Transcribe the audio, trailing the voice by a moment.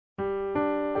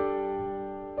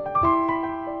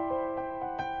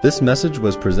This message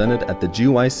was presented at the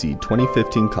GYC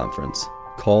 2015 conference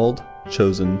called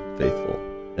Chosen Faithful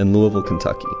in Louisville,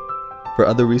 Kentucky. For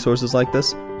other resources like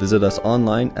this, visit us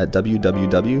online at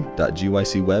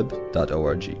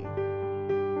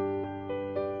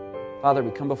www.gycweb.org. Father, we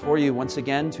come before you once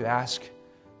again to ask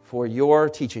for your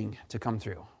teaching to come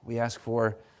through. We ask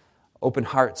for open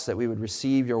hearts, that we would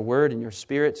receive your word and your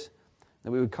spirit,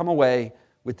 that we would come away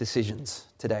with decisions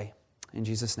today. In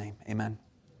Jesus' name, amen.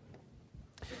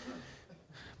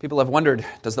 People have wondered,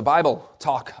 does the Bible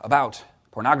talk about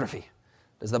pornography?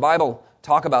 Does the Bible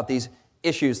talk about these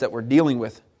issues that we're dealing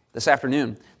with this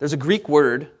afternoon? There's a Greek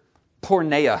word,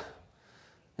 porneia.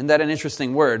 Isn't that an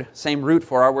interesting word? Same root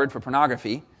for our word for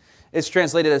pornography. It's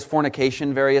translated as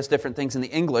fornication, various different things in the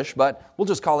English, but we'll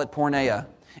just call it porneia.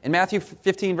 In Matthew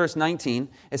 15, verse 19,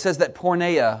 it says that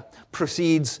porneia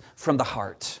proceeds from the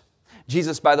heart.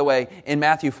 Jesus, by the way, in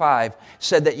Matthew 5,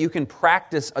 said that you can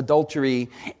practice adultery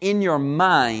in your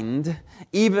mind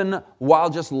even while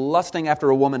just lusting after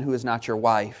a woman who is not your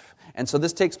wife. And so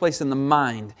this takes place in the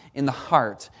mind, in the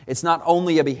heart. It's not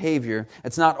only a behavior,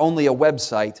 it's not only a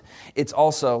website, it's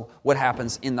also what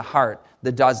happens in the heart,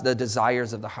 the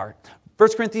desires of the heart.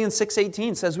 1 Corinthians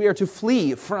 6:18 says we are to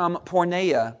flee from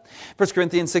porneia. 1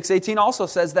 Corinthians 6:18 also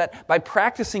says that by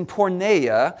practicing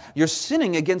porneia, you're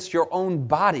sinning against your own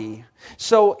body.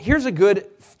 So here's a good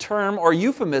term or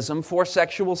euphemism for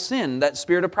sexual sin that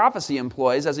Spirit of Prophecy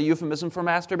employs as a euphemism for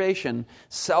masturbation.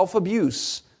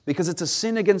 Self-abuse, because it's a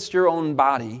sin against your own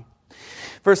body.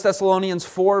 1 Thessalonians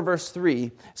 4 verse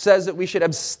 3 says that we should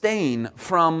abstain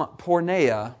from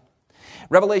porneia.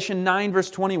 Revelation 9 verse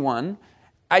 21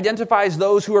 identifies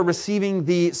those who are receiving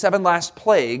the 7 last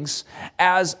plagues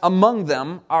as among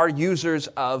them are users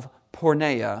of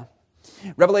porneia.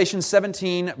 Revelation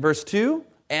 17 verse 2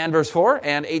 and verse 4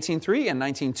 and 18:3 and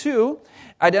 19:2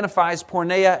 identifies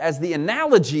porneia as the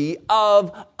analogy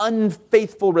of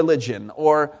unfaithful religion,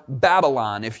 or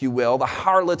Babylon, if you will, the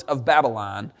harlot of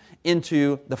Babylon,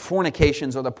 into the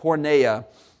fornications or the porneia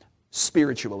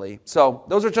spiritually. So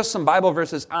those are just some Bible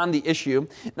verses on the issue.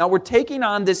 Now we're taking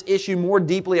on this issue more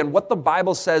deeply and what the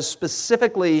Bible says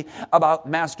specifically about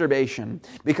masturbation,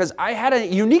 because I had a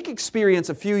unique experience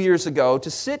a few years ago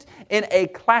to sit in a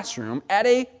classroom at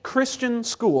a Christian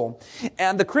school,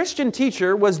 and the Christian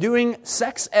teacher was doing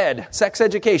sex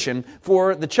education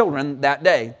for the children that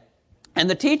day. And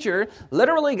the teacher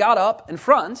literally got up in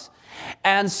front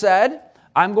and said,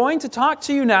 I'm going to talk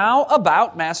to you now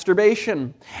about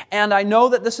masturbation. And I know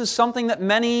that this is something that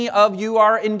many of you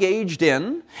are engaged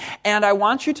in. And I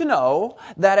want you to know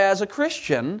that as a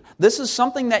Christian, this is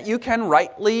something that you can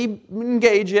rightly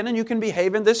engage in and you can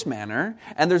behave in this manner.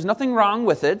 And there's nothing wrong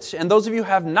with it. And those of you who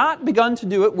have not begun to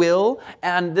do it will.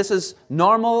 And this is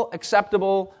normal,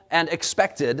 acceptable, and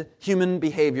expected human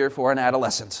behavior for an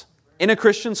adolescent in a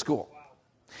Christian school.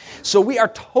 So we are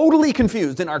totally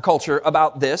confused in our culture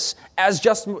about this, as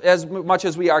much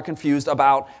as we are confused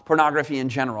about pornography in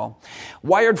general.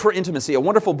 Wired for Intimacy, a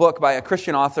wonderful book by a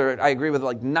Christian author. I agree with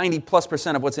like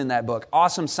 90+% of what's in that book.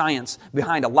 Awesome science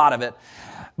behind a lot of it.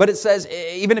 But it says,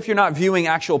 even if you're not viewing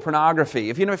actual pornography,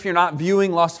 even if you're not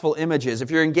viewing lustful images,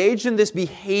 if you're engaged in this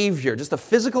behavior, just the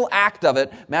physical act of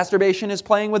it, masturbation is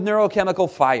playing with neurochemical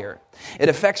fire. It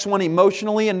affects one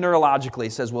emotionally and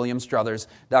neurologically, says William Struthers,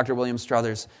 Dr. William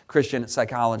Struthers, Christian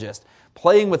psychologist.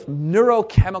 Playing with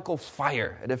neurochemical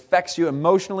fire. It affects you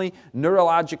emotionally,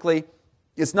 neurologically.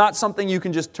 It's not something you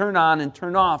can just turn on and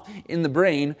turn off in the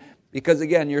brain, because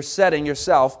again, you're setting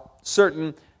yourself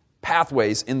certain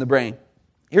pathways in the brain.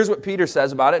 Here's what Peter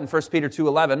says about it in 1 Peter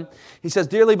 2:11. He says,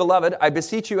 Dearly beloved, I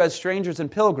beseech you as strangers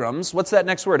and pilgrims. What's that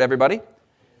next word, everybody?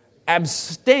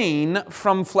 Abstain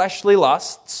from fleshly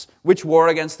lusts, which war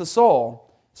against the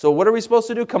soul. So what are we supposed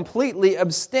to do? Completely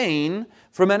abstain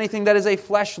from anything that is a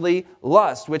fleshly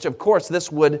lust, which of course this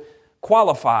would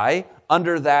qualify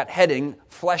under that heading,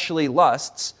 fleshly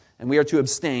lusts, and we are to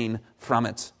abstain from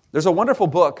it. There's a wonderful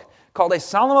book called A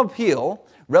Solemn Appeal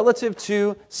relative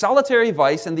to solitary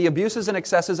vice and the abuses and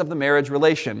excesses of the marriage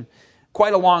relation.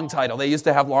 Quite a long title. They used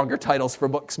to have longer titles for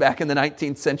books back in the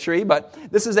 19th century, but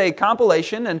this is a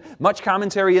compilation and much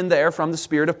commentary in there from the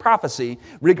Spirit of Prophecy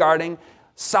regarding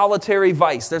solitary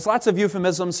vice. There's lots of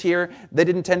euphemisms here. They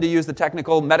didn't tend to use the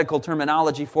technical medical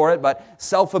terminology for it, but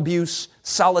self-abuse,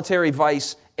 solitary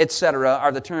vice, etc.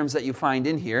 are the terms that you find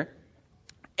in here.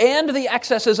 and the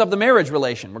excesses of the marriage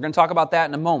relation. We're going to talk about that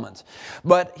in a moment.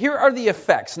 But here are the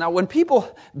effects. Now, when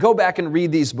people go back and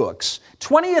read these books,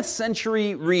 20th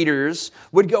century readers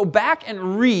would go back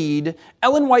and read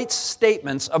Ellen White's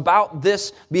statements about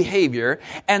this behavior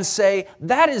and say,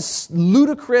 that is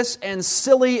ludicrous and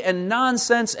silly and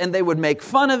nonsense, and they would make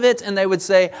fun of it, and they would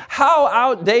say, how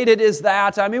outdated is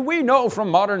that? I mean, we know from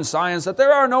modern science that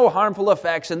there are no harmful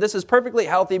effects, and this is perfectly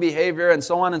healthy behavior, and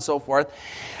so on and so forth.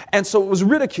 And so it was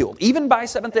ridiculed, even by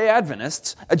Seventh-day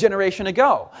Adventists a generation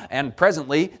ago, and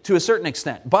presently to a certain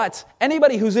extent. But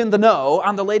anybody who's in the know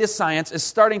on the latest science is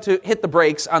starting to hit the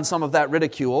brakes on some of that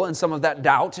ridicule and some of that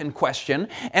doubt and question,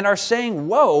 and are saying,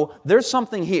 whoa, there's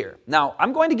something here. Now,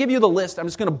 I'm going to give you the list. I'm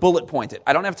just going to bullet point it.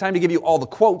 I don't have time to give you all the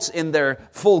quotes in their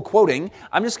full quoting.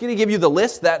 I'm just going to give you the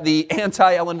list that the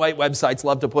anti-Ellen White websites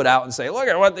love to put out and say, look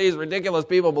at what these ridiculous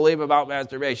people believe about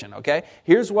masturbation, okay?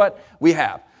 Here's what we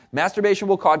have. Masturbation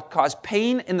will cause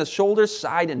pain in the shoulders,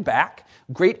 side, and back,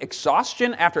 great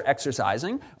exhaustion after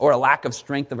exercising, or a lack of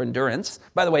strength or endurance.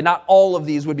 By the way, not all of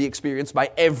these would be experienced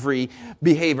by every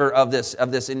behavior of this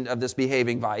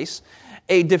behaving vice.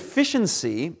 A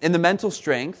deficiency in the mental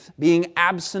strength, being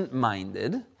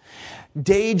absent-minded,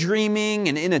 daydreaming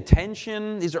and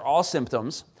inattention, these are all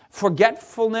symptoms.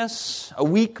 Forgetfulness, a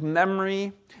weak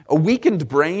memory, a weakened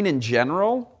brain in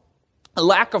general, a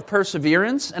lack of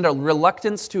perseverance and a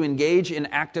reluctance to engage in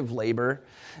active labor,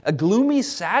 a gloomy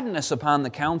sadness upon the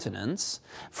countenance,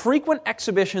 frequent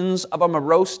exhibitions of a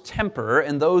morose temper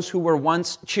in those who were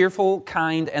once cheerful,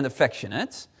 kind, and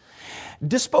affectionate,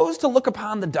 disposed to look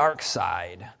upon the dark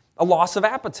side, a loss of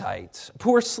appetite,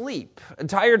 poor sleep,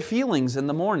 tired feelings in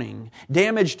the morning,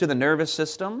 damage to the nervous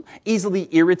system, easily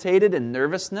irritated and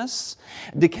nervousness,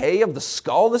 decay of the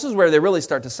skull. This is where they really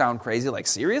start to sound crazy. Like,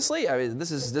 seriously? I mean,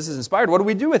 this is inspired. What do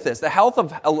we do with this?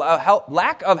 The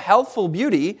lack of healthful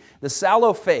beauty, the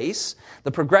sallow face, the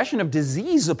progression of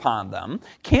disease upon them,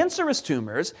 cancerous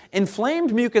tumors,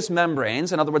 inflamed mucous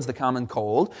membranes, in other words, the common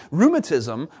cold,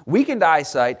 rheumatism, weakened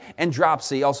eyesight, and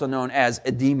dropsy, also known as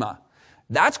edema.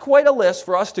 That's quite a list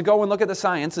for us to go and look at the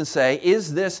science and say,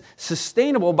 is this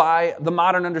sustainable by the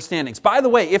modern understandings? By the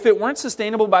way, if it weren't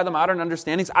sustainable by the modern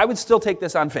understandings, I would still take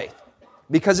this on faith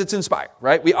because it's inspired,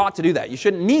 right? We ought to do that. You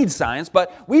shouldn't need science,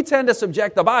 but we tend to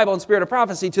subject the Bible and spirit of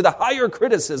prophecy to the higher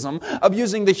criticism of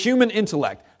using the human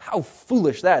intellect. How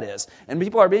foolish that is. And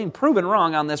people are being proven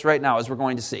wrong on this right now, as we're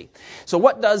going to see. So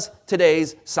what does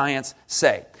today's science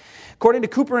say? According to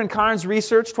Cooper and Carnes'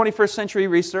 research, 21st century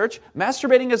research,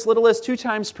 masturbating as little as 2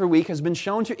 times per week has been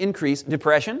shown to increase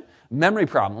depression, memory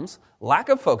problems, lack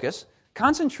of focus,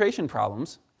 concentration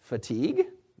problems, fatigue,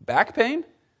 back pain,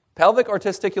 pelvic or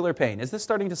testicular pain. Is this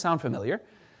starting to sound familiar?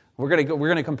 We're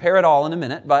going to compare it all in a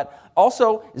minute, but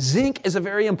also zinc is a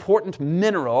very important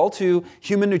mineral to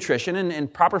human nutrition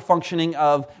and proper functioning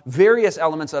of various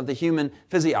elements of the human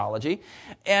physiology,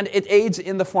 and it aids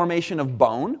in the formation of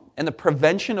bone and the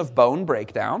prevention of bone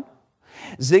breakdown.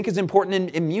 Zinc is important in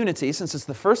immunity since it's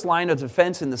the first line of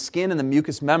defense in the skin and the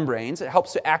mucous membranes. It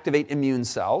helps to activate immune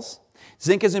cells.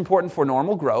 Zinc is important for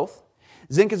normal growth.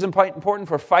 Zinc is important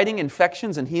for fighting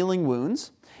infections and healing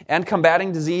wounds, and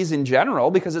combating disease in general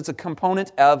because it's a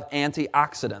component of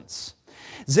antioxidants.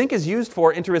 Zinc is used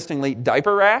for, interestingly,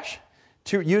 diaper rash,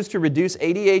 used to reduce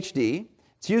ADHD,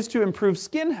 it's used to improve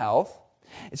skin health,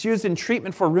 it's used in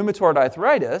treatment for rheumatoid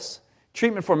arthritis,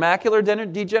 treatment for macular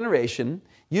degeneration,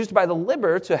 used by the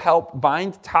liver to help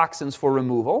bind toxins for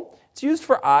removal, it's used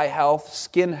for eye health,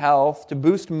 skin health, to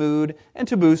boost mood, and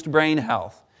to boost brain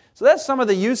health. So that's some of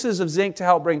the uses of zinc to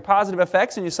help bring positive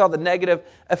effects, and you saw the negative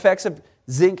effects of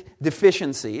zinc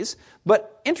deficiencies.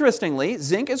 But interestingly,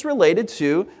 zinc is related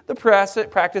to the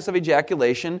practice of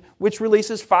ejaculation, which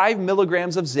releases 5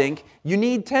 milligrams of zinc. You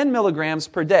need 10 milligrams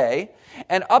per day,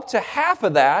 and up to half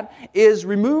of that is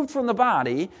removed from the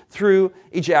body through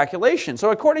ejaculation.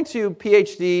 So according to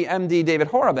PhD, MD David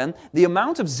Horobin, the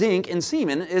amount of zinc in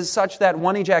semen is such that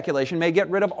one ejaculation may get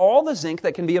rid of all the zinc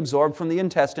that can be absorbed from the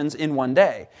intestines in one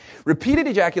day. Repeated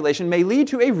ejaculation may lead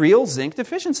to a real zinc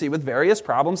deficiency with various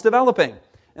problems developing.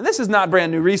 And this is not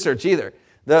brand new research either.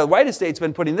 The White Estate's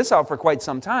been putting this out for quite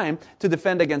some time to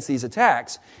defend against these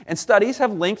attacks. And studies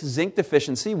have linked zinc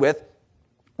deficiency with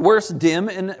worse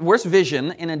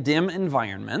vision in a dim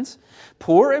environment,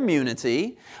 poor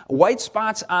immunity, white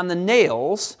spots on the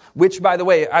nails, which, by the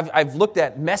way, I've looked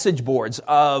at message boards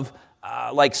of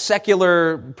like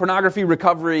secular pornography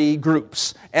recovery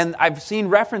groups, and I've seen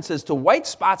references to white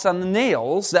spots on the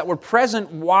nails that were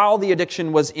present while the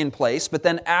addiction was in place, but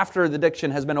then after the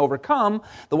addiction has been overcome,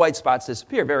 the white spots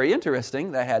disappear. Very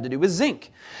interesting. That had to do with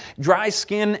zinc. Dry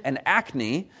skin and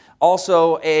acne,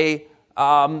 also a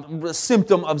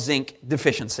symptom of zinc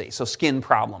deficiency, so skin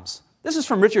problems. This is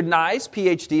from Richard Nye's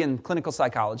PhD in clinical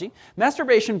psychology.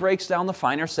 Masturbation breaks down the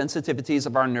finer sensitivities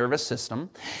of our nervous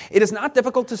system. It is not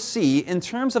difficult to see, in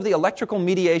terms of the electrical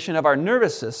mediation of our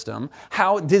nervous system,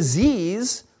 how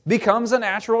disease becomes a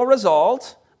natural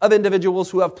result of individuals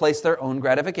who have placed their own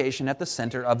gratification at the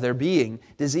center of their being.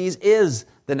 Disease is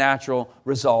the natural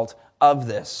result of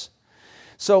this.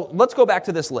 So let's go back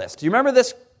to this list. Do you remember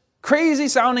this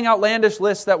crazy-sounding, outlandish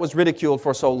list that was ridiculed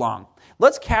for so long?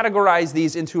 Let's categorize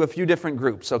these into a few different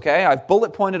groups, okay? I've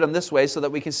bullet pointed them this way so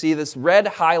that we can see this red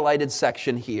highlighted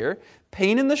section here.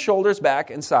 Pain in the shoulders, back,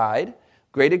 and side,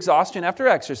 great exhaustion after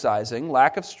exercising,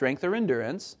 lack of strength or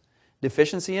endurance,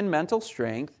 deficiency in mental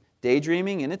strength,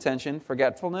 daydreaming, inattention,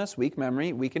 forgetfulness, weak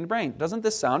memory, weakened brain. Doesn't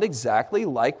this sound exactly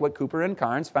like what Cooper and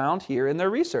Carnes found here in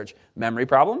their research? Memory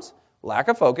problems, lack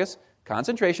of focus,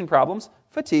 concentration problems,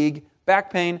 fatigue,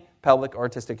 back pain, pelvic or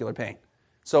testicular pain.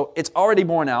 So it's already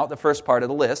borne out, the first part of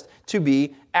the list, to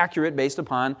be accurate based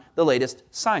upon the latest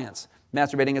science.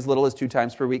 Masturbating as little as 2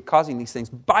 times per week causing these things.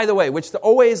 By the way, which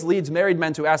always leads married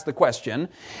men to ask the question,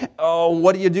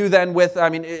 what do you do then with,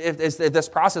 if this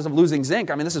process of losing zinc,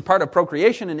 this is part of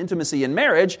procreation and intimacy in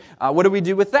marriage, what do we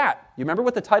do with that? You remember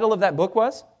what the title of that book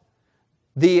was?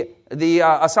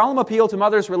 A solemn appeal to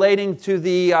mothers relating to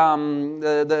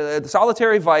the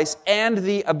solitary vice and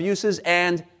the abuses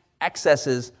and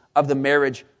excesses of the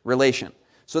marriage relation.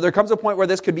 So there comes a point where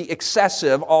this could be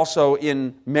excessive also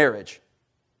in marriage.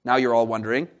 Now you're all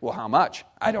wondering, well, how much?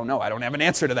 I don't know. I don't have an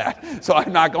answer to that. So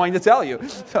I'm not going to tell you.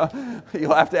 So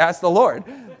you'll have to ask the Lord.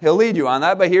 He'll lead you on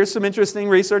that. But here's some interesting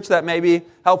research that may be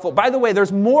helpful. By the way,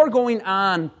 there's more going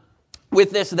on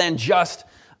with this than just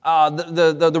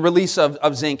the release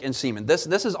of zinc and semen. This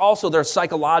is also, there are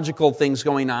psychological things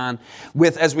going on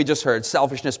with, as we just heard,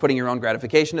 selfishness, putting your own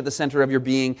gratification at the center of your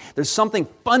being. There's something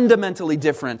fundamentally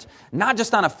different, not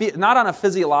just on a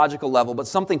physiological level, but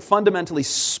something fundamentally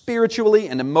spiritually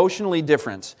and emotionally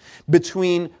different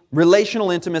between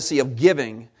relational intimacy of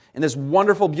giving and this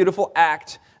wonderful, beautiful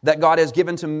act that God has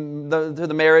given to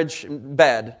the marriage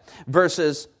bed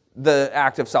versus the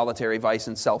act of solitary vice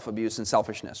and self-abuse and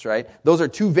selfishness, right? Those are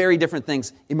two very different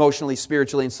things emotionally,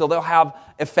 spiritually, and so they'll have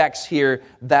effects here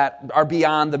that are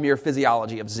beyond the mere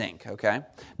physiology of zinc, okay?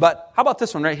 But how about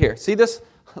this one right here? See this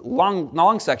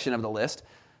long section of the list?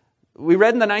 We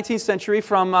read in the 19th century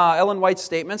from Ellen White's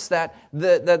statements that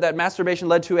that masturbation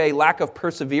led to a lack of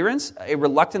perseverance, a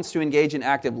reluctance to engage in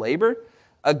active labor,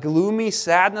 a gloomy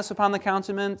sadness upon the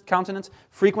countenance,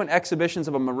 frequent exhibitions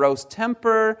of a morose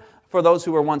temper, for those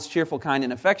who were once cheerful, kind,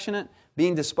 and affectionate,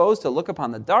 being disposed to look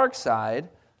upon the dark side,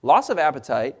 loss of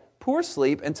appetite, poor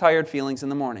sleep, and tired feelings in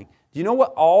the morning. Do you know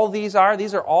what all these are?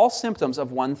 These are all symptoms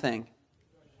of one thing.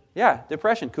 Yeah,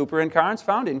 depression. Cooper and Carnes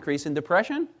found increase in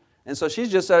depression. And so she's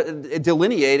just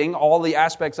delineating all the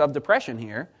aspects of depression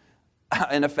here,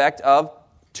 an effect of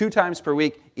 2 times per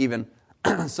week even.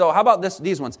 So how about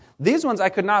these ones? These ones I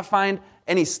could not find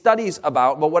any studies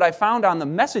about, but what I found on the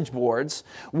message boards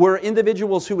were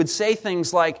individuals who would say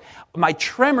things like, my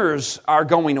tremors are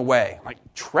going away. Like,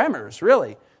 tremors,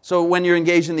 really? So when you're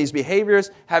engaged in these behaviors,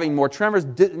 having more tremors,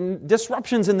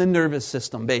 disruptions in the nervous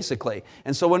system, basically.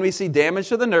 And so when we see damage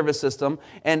to the nervous system,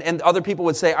 and other people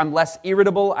would say, I'm less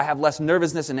irritable, I have less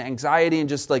nervousness and anxiety and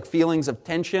just like feelings of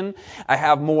tension, I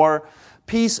have more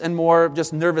peace and more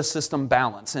just nervous system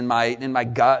balance in my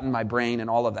gut and my brain and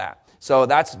all of that. So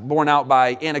that's borne out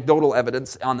by anecdotal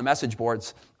evidence on the message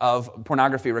boards of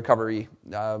pornography recovery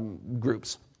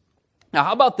groups. Now,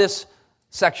 how about this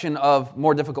section of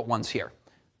more difficult ones here?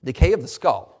 Decay of the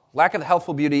skull, lack of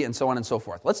healthful beauty, and so on and so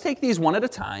forth. Let's take these one at a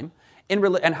time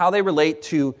and how they relate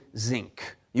to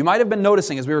zinc. You might have been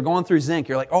noticing as we were going through zinc,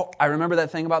 you're like, oh, I remember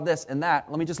that thing about this and that.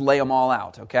 Let me just lay them all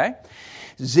out, okay?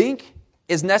 Zinc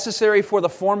is necessary for the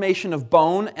formation of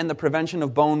bone and the prevention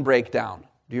of bone breakdown.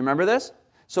 Do you remember this?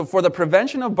 So for the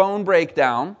prevention of bone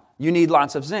breakdown, you need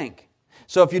lots of zinc.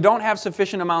 So if you don't have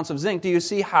sufficient amounts of zinc, do you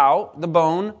see how the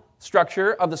bone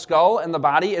structure of the skull and the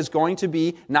body is going to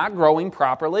be not growing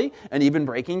properly and even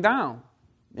breaking down?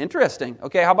 Interesting.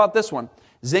 Okay, how about this one?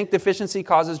 Zinc deficiency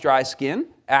causes dry skin,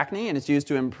 acne, and it's used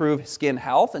to improve skin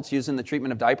health. It's used in the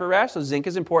treatment of diaper rash. So zinc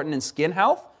is important in skin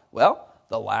health. Well,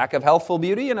 the lack of healthful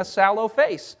beauty and a sallow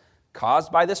face caused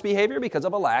by this behavior because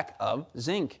of a lack of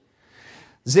zinc.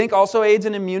 Zinc also aids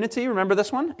in immunity, remember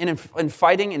this one? In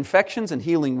fighting infections and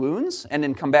healing wounds, and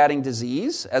in combating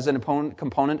disease as a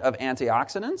component of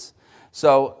antioxidants.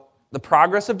 So the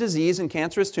progress of disease and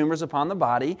cancerous tumors upon the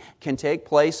body can take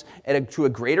place to a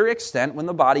greater extent when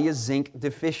the body is zinc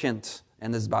deficient.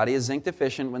 And this body is zinc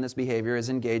deficient when this behavior is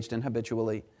engaged in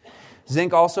habitually.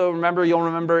 Zinc also, you'll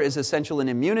remember, is essential in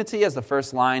immunity as the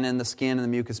first line in the skin and the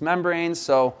mucous membranes.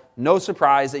 So no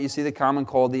surprise that you see the common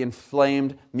cold, the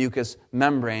inflamed mucous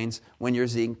membranes when you're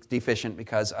zinc deficient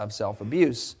because of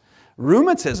self-abuse.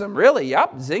 Rheumatism, really,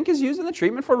 yep. Zinc is used in the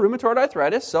treatment for rheumatoid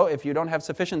arthritis. So if you don't have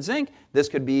sufficient zinc, this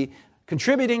could be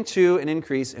contributing to an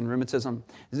increase in rheumatism.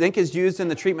 Zinc is used in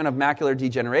the treatment of macular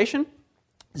degeneration.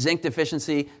 Zinc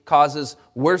deficiency causes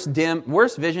worse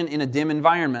vision in a dim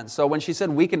environment. So when she said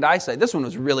weakened eyesight, this one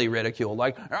was really ridiculed.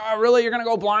 Like, oh, really, you're going to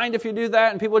go blind if you do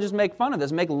that? And people just make fun of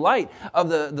this, make light of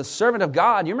the servant of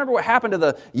God. You remember what happened to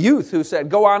the youth who said,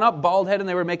 go on up, bald head, and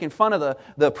they were making fun of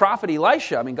the prophet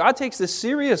Elisha. I mean, God takes this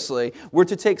seriously. We're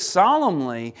to take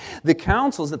solemnly the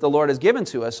counsels that the Lord has given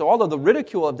to us. So although the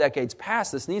ridicule of decades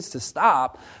past, this needs to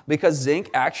stop because zinc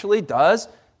actually does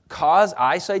cause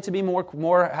eyesight to be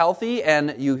more healthy,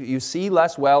 and you see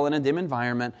less well in a dim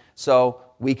environment, so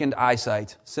weakened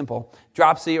eyesight. Simple.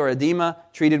 Dropsy or edema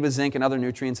treated with zinc and other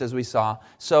nutrients as we saw.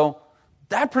 So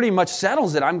that pretty much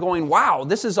settles it. I'm going, wow,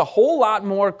 this is a whole lot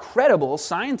more credible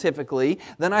scientifically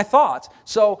than I thought.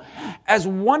 So as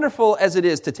wonderful as it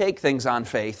is to take things on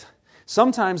faith,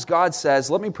 sometimes God says,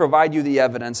 let me provide you the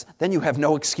evidence, then you have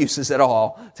no excuses at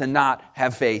all to not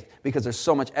have faith because there's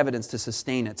so much evidence to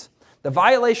sustain it. The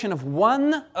violation of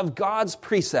one of God's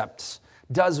precepts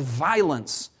does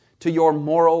violence to your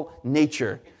moral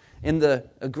nature. In the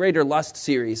Greater Lust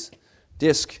series,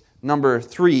 disc number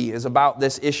 3 is about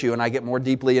this issue, and I get more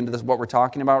deeply into this, what we're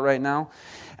talking about right now.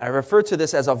 I refer to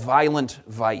this as a violent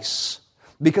vice.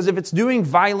 Because if it's doing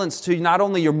violence to not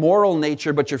only your moral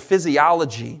nature, but your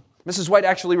physiology, Mrs. White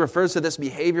actually refers to this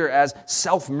behavior as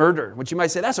self-murder, which you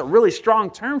might say, that's a really strong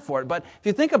term for it. But if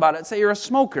you think about it, say you're a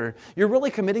smoker, you're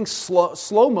really committing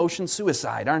slow-motion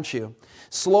suicide, aren't you?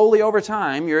 Slowly over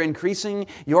time, you're increasing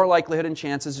your likelihood and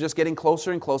chances, just getting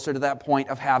closer and closer to that point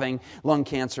of having lung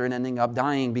cancer and ending up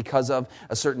dying because of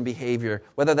a certain behavior,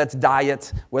 whether that's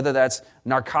diet, whether that's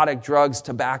narcotic drugs,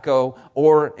 tobacco,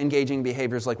 or engaging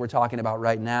behaviors like we're talking about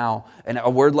right now. And a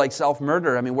word like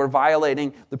self-murder, I mean, we're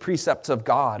violating the precepts of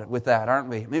God with that, aren't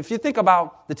we? I mean, if you think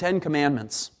about the 10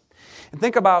 Commandments, and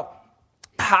think about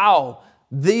how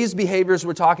these behaviors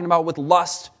we're talking about with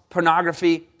lust,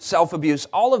 pornography, self-abuse,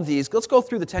 all of these, let's go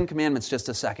through the 10 Commandments just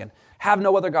a second. Have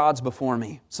no other gods before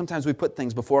me. Sometimes we put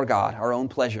things before God, our own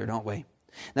pleasure, don't we?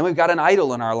 Then we've got an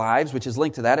idol in our lives, which is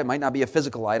linked to that. It might not be a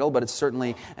physical idol, but it's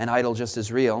certainly an idol just as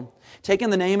real. Taking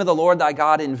the name of the Lord thy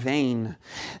God in vain.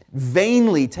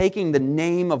 Vainly taking the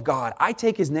name of God. I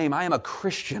take His name. I am a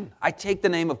Christian. I take the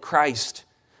name of Christ.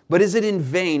 But is it in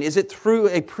vain? Is it through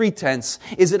a pretense?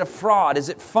 Is it a fraud? Is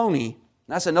it phony?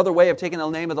 That's another way of taking the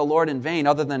name of the Lord in vain,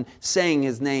 other than saying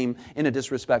His name in a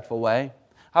disrespectful way.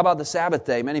 How about the Sabbath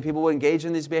day? Many people will engage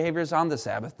in these behaviors on the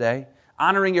Sabbath day.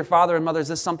 Honoring your father and mother, is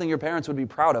this something your parents would be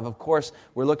proud of? Of course,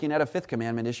 we're looking at a 5th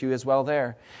commandment issue as well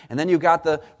there. And then you've got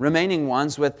the remaining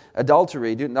ones with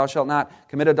adultery. Thou shalt not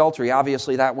commit adultery.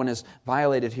 Obviously, that one is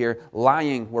violated here.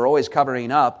 Lying, we're always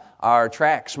covering up our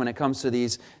tracks when it comes to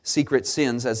these secret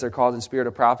sins, as they're called in spirit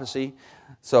of prophecy.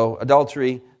 So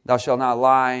adultery, thou shalt not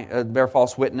lie, bear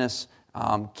false witness,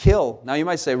 kill. Now you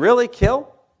might say, really,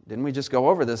 kill? Didn't we just go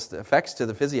over this, the effects to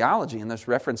the physiology in this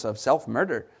reference of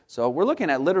self-murder? So we're looking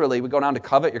at literally, we go down to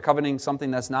covet. You're coveting something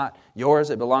that's not yours.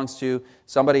 It belongs to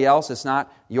somebody else. It's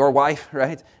not your wife,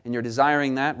 right? And you're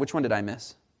desiring that. Which one did I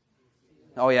miss?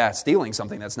 Oh yeah, stealing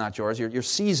something that's not yours. You're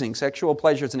seizing sexual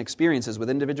pleasures and experiences with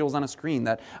individuals on a screen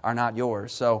that are not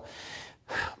yours. So,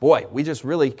 boy, we just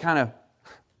really kind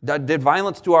of did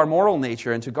violence to our moral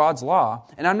nature and to God's law.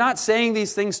 And I'm not saying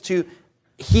these things to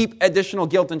heap additional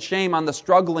guilt and shame on the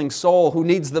struggling soul who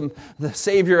needs the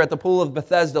Savior at the pool of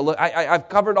Bethesda. Look, I've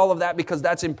covered all of that because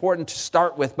that's important to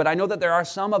start with, but I know that there are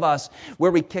some of us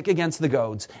where we kick against the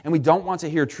goads and we don't want to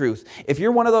hear truth. If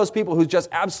you're one of those people who's just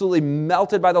absolutely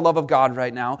melted by the love of God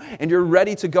right now and you're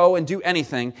ready to go and do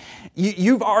anything,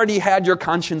 you've already had your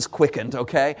conscience quickened,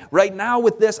 okay? Right now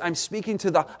with this, I'm speaking to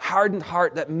the hardened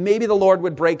heart that maybe the Lord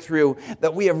would break through,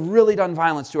 that we have really done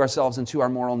violence to ourselves and to our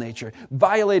moral nature,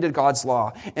 violated God's law,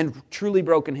 and truly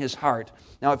broken His heart.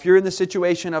 Now, if you're in the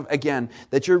situation of, again,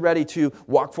 that you're ready to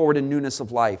walk forward in newness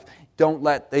of life, don't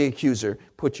let the accuser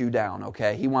put you down,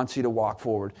 okay? He wants you to walk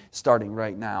forward starting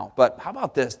right now. But how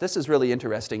about this? This is really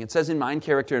interesting. It says in mind,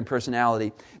 character, and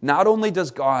personality, not only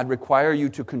does God require you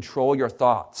to control your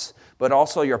thoughts, but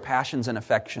also your passions and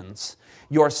affections.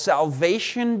 Your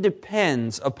salvation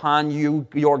depends upon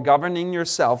your governing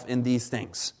yourself in these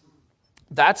things.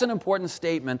 That's an important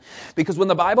statement because when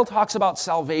the Bible talks about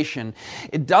salvation,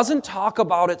 it doesn't talk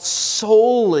about it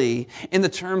solely in the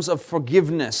terms of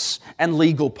forgiveness and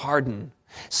legal pardon.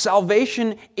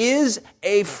 Salvation is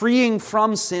a freeing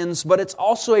from sins, but it's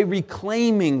also a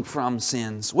reclaiming from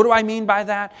sins. What do I mean by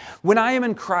that? When I am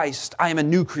in Christ, I am a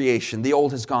new creation. The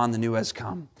old has gone, the new has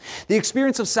come. The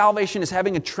experience of salvation is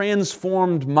having a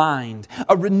transformed mind,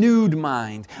 a renewed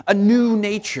mind, a new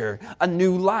nature, a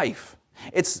new life.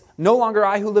 It's no longer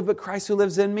I who live, but Christ who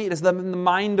lives in me. It is in the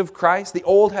mind of Christ. The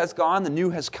old has gone, the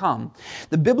new has come.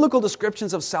 The biblical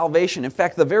descriptions of salvation, in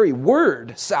fact, the very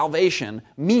word salvation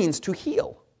means to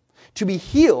heal. To be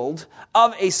healed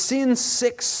of a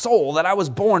sin-sick soul that I was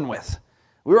born with.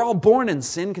 We were all born in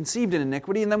sin, conceived in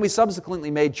iniquity, and then we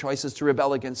subsequently made choices to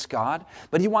rebel against God.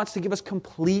 But He wants to give us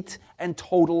complete and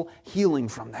total healing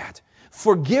from that.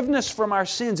 Forgiveness from our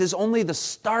sins is only the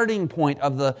starting point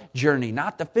of the journey,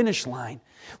 not the finish line.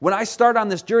 When I start on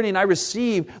this journey and I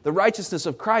receive the righteousness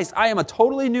of Christ, I am a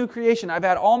totally new creation. I've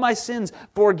had all my sins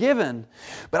forgiven.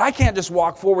 But I can't just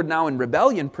walk forward now in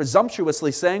rebellion,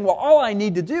 presumptuously saying, well, all I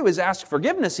need to do is ask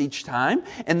forgiveness each time,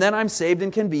 and then I'm saved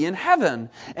and can be in heaven.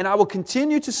 And I will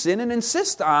continue to sin and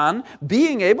insist on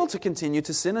being able to continue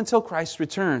to sin until Christ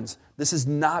returns. This is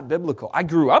not biblical. I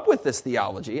grew up with this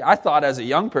theology. I thought as a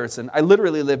young person, I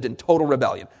literally lived in total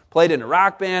rebellion. Played in a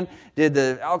rock band, did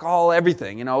the alcohol,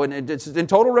 everything, and it's in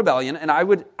total rebellion. And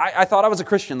I thought I was a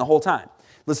Christian the whole time,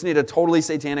 listening to totally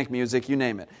satanic music, you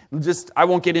name it. I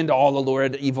won't get into all the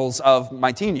lurid evils of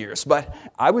my teen years, but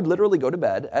I would literally go to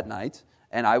bed at night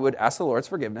and I would ask the Lord's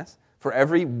forgiveness for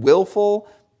every willful,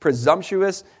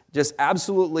 presumptuous, just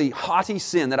absolutely haughty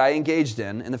sin that I engaged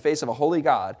in the face of a holy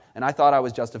God, and I thought I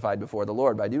was justified before the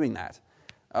Lord by doing that.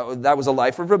 That was a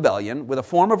life of rebellion with a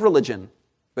form of religion,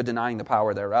 but denying the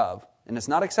power thereof. And it's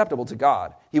not acceptable to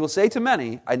God. He will say to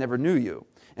many, I never knew you.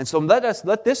 And so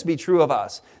let this be true of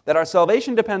us, that our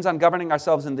salvation depends on governing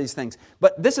ourselves in these things.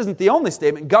 But this isn't the only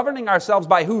statement. Governing ourselves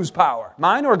by whose power?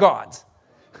 Mine or God's?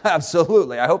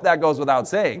 Absolutely. I hope that goes without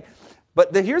saying.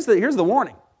 But here's the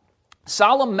warning.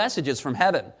 Solemn messages from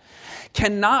heaven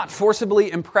cannot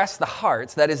forcibly impress the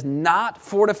hearts that is not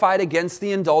fortified against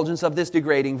the indulgence of this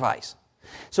degrading vice.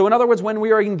 So in other words, when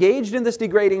we are engaged in this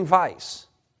degrading vice,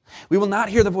 we will not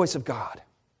hear the voice of God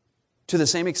to the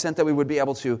same extent that we would be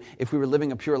able to if we were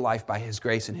living a pure life by His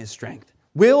grace and His strength.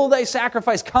 Will they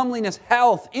sacrifice comeliness,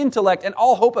 health, intellect, and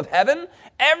all hope of heaven,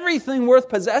 everything worth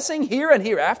possessing here and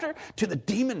hereafter, to the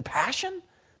demon passion?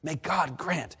 May God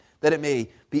grant that it may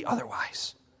be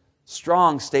otherwise.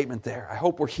 Strong statement there. I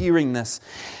hope we're hearing this.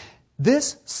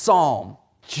 This psalm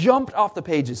jumped off the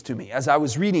pages to me as I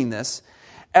was reading this,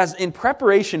 as in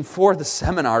preparation for the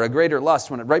seminar, A Greater Lust,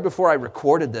 right before I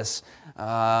recorded this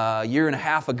a year and a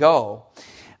half ago.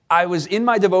 I was in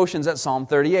my devotions at Psalm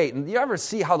 38. And you ever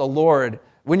see how the Lord,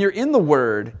 when you're in the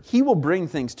Word, He will bring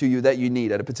things to you that you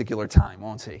need at a particular time,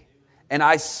 won't He? And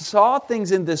I saw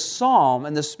things in this psalm,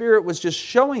 and the Spirit was just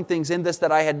showing things in this that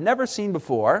I had never seen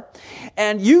before.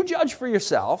 And you judge for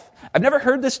yourself. I've never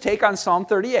heard this take on Psalm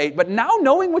 38, but now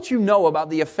knowing what you know about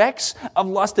the effects of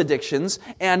lust addictions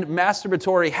and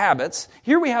masturbatory habits,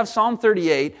 here we have Psalm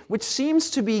 38, which seems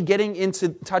to be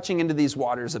touching into these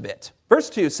waters a bit. Verse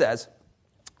 2 says,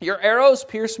 your arrows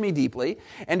pierce me deeply,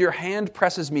 and your hand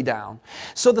presses me down.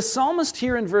 So the psalmist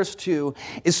here in verse 2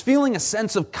 is feeling a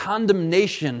sense of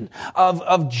condemnation,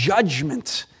 of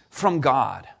judgment from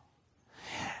God.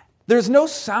 There's no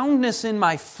soundness in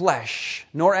my flesh,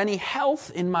 nor any health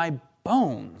in my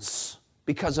bones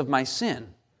because of my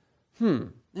sin.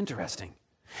 Interesting.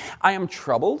 I am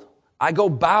troubled. I go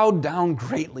bowed down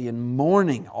greatly in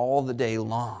mourning all the day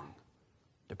long.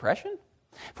 Depression?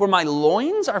 For my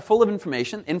loins are full of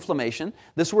inflammation.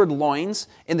 This word loins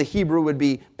in the Hebrew would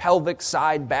be pelvic,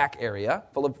 side, back area,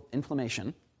 full of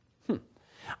inflammation.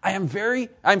 I'm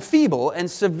feeble and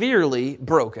severely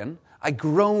broken. I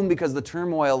groan because of the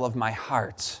turmoil of my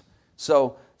heart.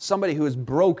 So somebody who is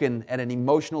broken at an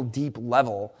emotional, deep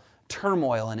level,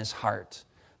 turmoil in his heart.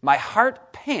 My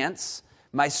heart pants,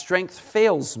 my strength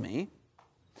fails me.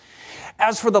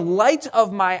 As for the light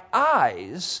of my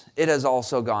eyes, it has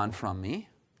also gone from me.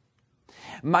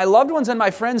 My loved ones and my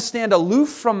friends stand aloof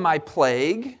from my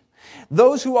plague.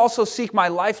 Those who also seek my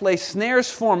life lay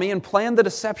snares for me and plan the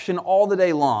deception all the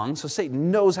day long. So Satan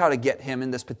knows how to get him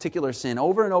in this particular sin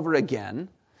over and over again.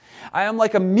 I am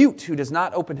like a mute who does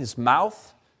not open his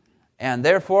mouth, and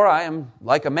therefore I am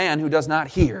like a man who does not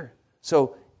hear.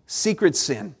 So secret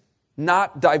sin,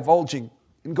 not divulging,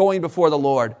 going before the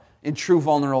Lord in true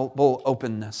vulnerable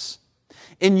openness.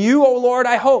 In you, O Lord,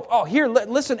 I hope. Oh, here,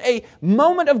 listen, a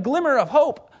moment of glimmer of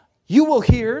hope. You will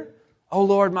hear, O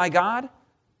Lord, my God.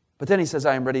 But then he says,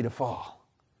 I am ready to fall.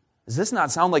 Does this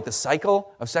not sound like the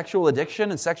cycle of sexual addiction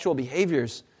and sexual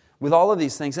behaviors? with all of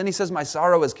these things. And he says, my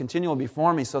sorrow is continual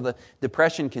before me, so the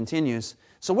depression continues.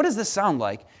 So what does this sound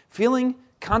like? Feeling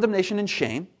condemnation and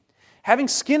shame, having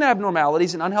skin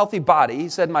abnormalities, an unhealthy body. He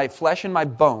said, my flesh and my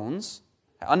bones,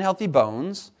 unhealthy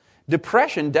bones.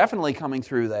 Depression definitely coming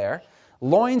through there.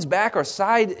 Loins, back, or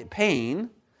side pain.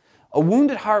 A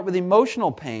wounded heart with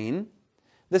emotional pain.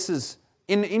 This is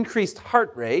increased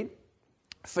heart rate.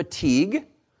 Fatigue.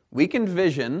 Weakened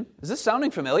vision. Is this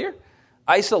sounding familiar?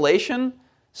 Isolation.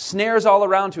 Snares all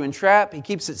around to entrap. He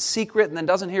keeps it secret and then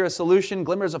doesn't hear a solution.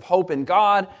 Glimmers of hope in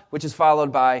God, which is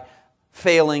followed by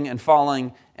failing and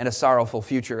falling and a sorrowful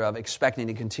future of expecting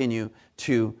to continue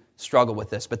to struggle with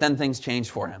this. But then things change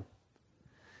for him.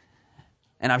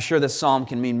 And I'm sure this psalm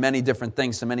can mean many different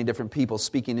things to many different people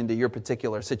speaking into your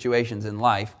particular situations in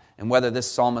life. And whether this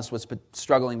psalmist was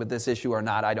struggling with this issue or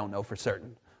not, I don't know for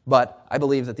certain. But I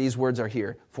believe that these words are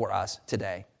here for us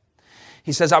today.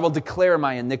 He says, I will declare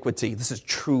my iniquity. This is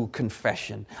true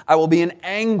confession. I will be in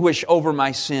anguish over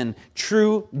my sin.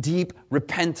 True, deep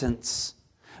repentance.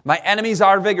 My enemies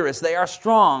are vigorous. They are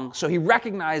strong. So he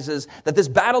recognizes that this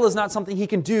battle is not something he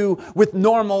can do with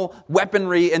normal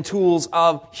weaponry and tools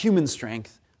of human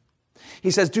strength. He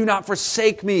says, do not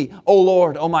forsake me, O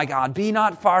Lord, O my God. Be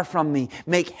not far from me.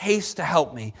 Make haste to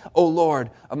help me, O Lord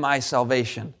of my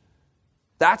salvation.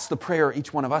 That's the prayer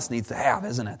each one of us needs to have,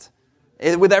 isn't it?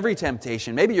 With every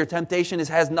temptation. Maybe your temptation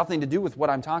has nothing to do with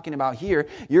what I'm talking about here.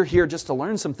 You're here just to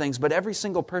learn some things, but every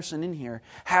single person in here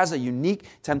has a unique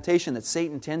temptation that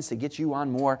Satan tends to get you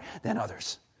on more than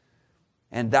others.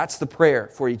 And that's the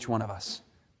prayer for each one of us.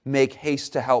 Make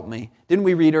haste to help me. Didn't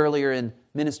we read earlier in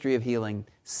Ministry of Healing?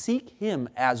 Seek him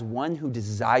as one who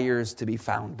desires to be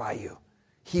found by you.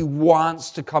 He wants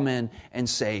to come in and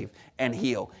save and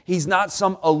heal. He's not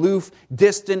some aloof,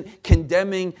 distant,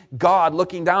 condemning God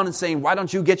looking down and saying, why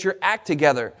don't you get your act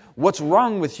together? What's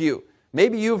wrong with you?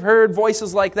 Maybe you've heard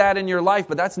voices like that in your life,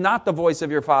 but that's not the voice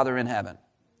of your Father in heaven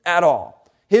at all.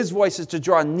 His voice is to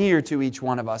draw near to each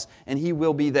one of us, and he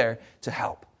will be there to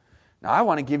help. Now, I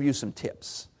want to give you some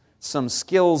tips, some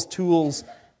skills, tools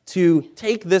to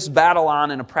take this battle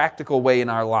on in a practical way in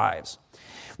our lives.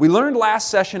 We learned last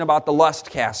session about the lust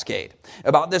cascade,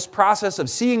 about this process of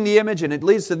seeing the image and it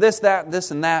leads to this,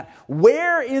 and that.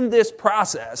 Where in this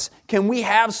process can we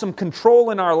have some control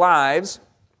in our lives?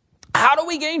 How do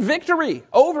we gain victory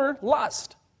over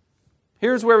lust?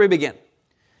 Here's where we begin.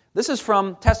 This is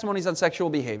from Testimonies on Sexual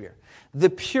Behavior.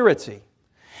 The purity,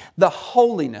 the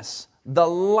holiness, the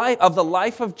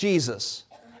life of Jesus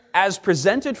as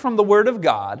presented from the Word of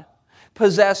God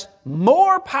possess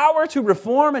more power to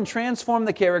reform and transform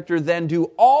the character than do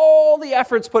all the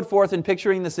efforts put forth in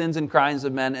picturing the sins and crimes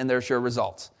of men and their sure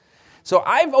results. So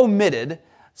I've omitted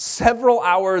several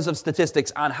hours of statistics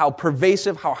on how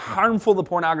pervasive, how harmful the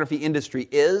pornography industry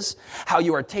is, how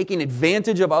you are taking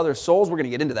advantage of other souls. We're going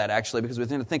to get into that actually because we're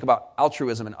going to think about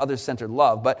altruism and other-centered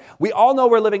love. But we all know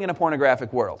we're living in a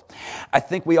pornographic world. I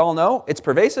think we all know it's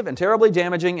pervasive and terribly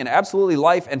damaging and absolutely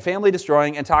life and family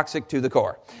destroying and toxic to the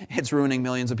core. It's ruining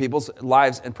millions of people's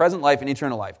lives and present life and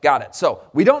eternal life. Got it. So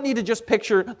we don't need to just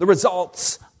picture the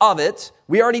results of it.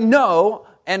 We already know.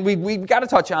 And we've got to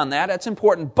touch on that. That's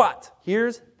important. But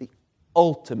here's the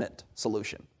ultimate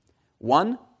solution.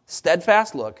 One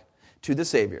steadfast look to the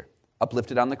Savior,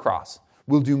 uplifted on the cross,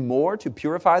 will do more to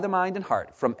purify the mind and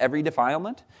heart from every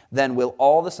defilement than will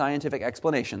all the scientific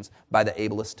explanations by the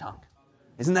ablest tongue.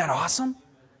 Isn't that awesome?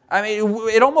 I mean,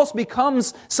 it almost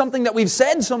becomes something that we've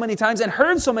said so many times and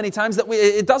heard so many times that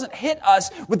it doesn't hit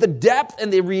us with the depth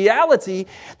and the reality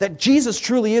that Jesus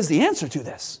truly is the answer to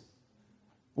this.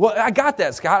 Well, I got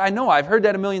that, Scott. I know. I've heard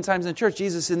that a million times in church.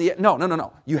 Jesus in the...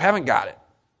 No. You haven't got it.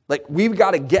 Like, we've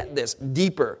got to get this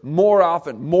deeper, more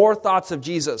often, more thoughts of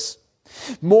Jesus,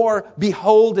 more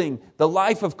beholding the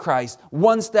life of Christ,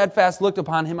 one steadfast look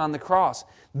upon him on the cross.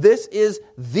 This is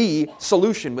the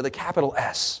solution with a capital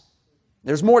S.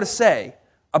 There's more to say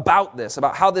about this,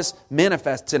 about how this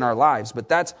manifests in our lives, but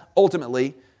that's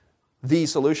ultimately the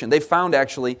solution. They found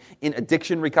actually in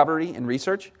addiction recovery and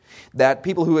research that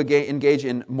people who engage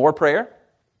in more prayer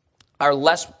are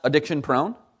less addiction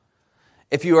prone.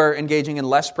 If you are engaging in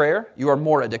less prayer, you are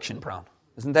more addiction prone.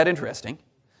 Isn't that interesting?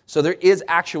 So there is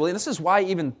actually, and this is why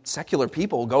even secular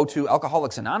people go to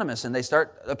Alcoholics Anonymous and they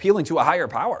start appealing to a higher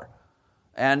power.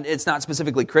 And it's not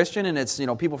specifically Christian, and it's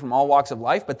people from all walks of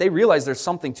life, but they realize there's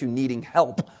something to needing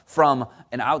help from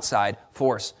an outside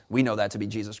force. We know that to be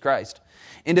Jesus Christ.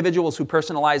 Individuals who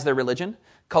personalize their religion,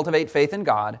 cultivate faith in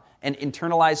God, and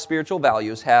internalize spiritual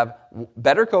values have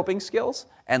better coping skills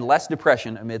and less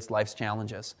depression amidst life's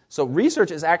challenges. So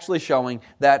research is actually showing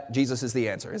that Jesus is the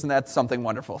answer. Isn't that something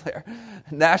wonderful there?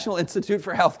 National Institute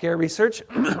for Healthcare Research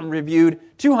reviewed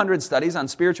 200 studies on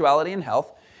spirituality and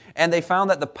health, and they found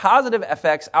that the positive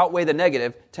effects outweigh the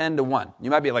negative 10-1.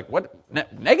 You might be like, what?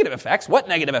 Negative effects? What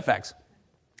negative effects?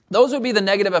 Those would be the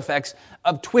negative effects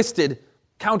of twisted,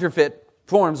 counterfeit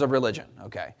forms of religion,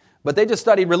 okay? But they just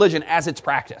studied religion as it's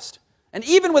practiced. And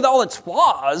even with all its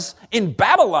flaws, in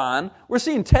Babylon, we're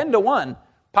seeing 10-1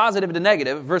 positive to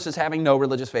negative versus having no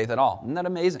religious faith at all. Isn't that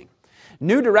amazing?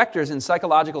 New directors in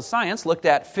psychological science looked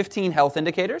at 15 health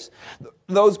indicators.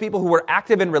 Those people who were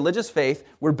active in religious faith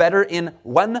were better in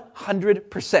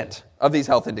 100% of these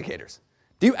health indicators.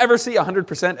 Do you ever see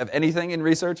 100% of anything in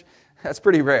research? That's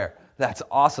pretty rare. That's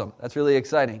awesome. That's really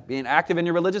exciting. Being active in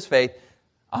your religious faith,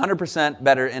 100%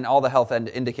 better in all the health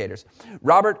indicators.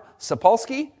 Robert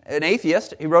Sapolsky, an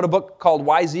atheist, he wrote a book called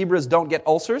Why Zebras Don't Get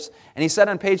Ulcers, and he said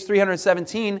on page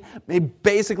 317, he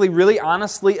basically really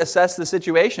honestly assessed the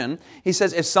situation. He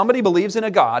says, if somebody believes in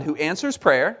a God who answers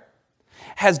prayer,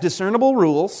 has discernible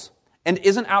rules, and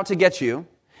isn't out to get you,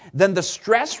 then the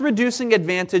stress-reducing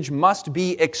advantage must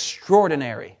be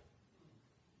extraordinary.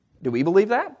 Do we believe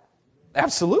that?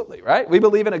 Absolutely, right? We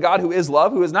believe in a God who is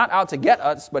love, who is not out to get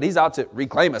us, but He's out to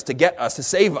reclaim us, to get us, to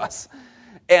save us.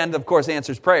 And, of course,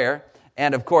 answers prayer,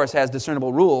 and, of course, has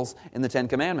discernible rules in the Ten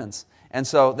Commandments. And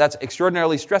so that's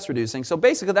extraordinarily stress-reducing. So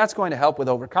basically, that's going to help with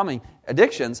overcoming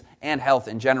addictions and health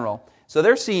in general. So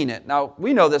they're seeing it. Now,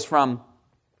 we know this from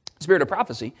Spirit of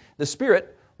Prophecy. The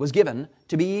Spirit was given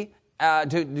to be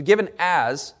given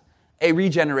as a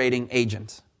regenerating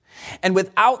agent. And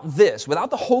without this,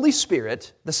 without the Holy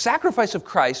Spirit, the sacrifice of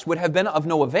Christ would have been of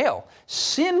no avail.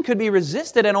 Sin could be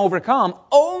resisted and overcome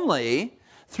only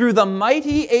through the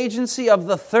mighty agency of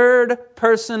the third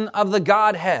person of the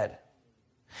Godhead.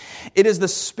 It is the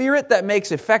Spirit that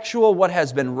makes effectual what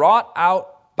has been wrought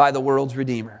out by the world's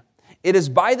Redeemer. It is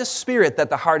by the Spirit that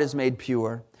the heart is made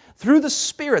pure. Through the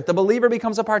Spirit, the believer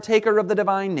becomes a partaker of the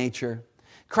divine nature.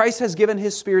 Christ has given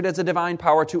His Spirit as a divine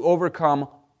power to overcome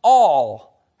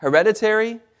all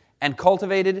hereditary and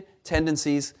cultivated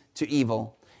tendencies to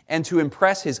evil, and to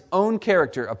impress His own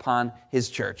character upon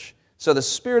His church. So the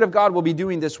Spirit of God will be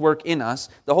doing this work in us.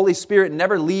 The Holy Spirit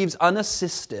never leaves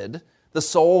unassisted the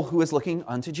soul who is looking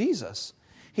unto Jesus.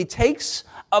 He takes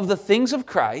of the things of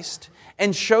Christ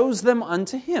and shows them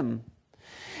unto Him.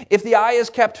 If the eye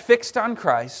is kept fixed on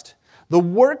Christ, the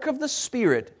work of the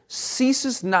Spirit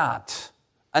ceases not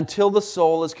until the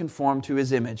soul is conformed to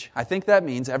His image. I think that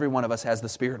means every one of us has the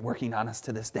Spirit working on us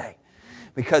to this day.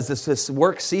 Because this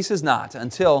work ceases not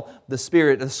until the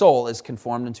soul is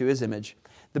conformed into His image.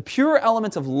 The pure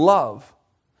element of love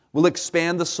will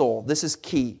expand the soul. This is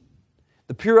key.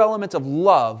 The pure element of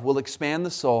love will expand the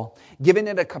soul, giving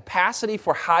it a capacity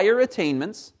for higher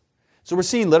attainments. So we're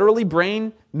seeing literally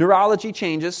brain neurology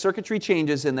changes, circuitry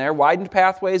changes in there, widened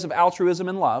pathways of altruism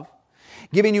and love.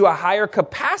 Giving you a higher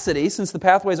capacity, since the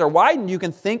pathways are widened, you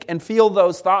can think and feel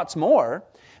those thoughts more,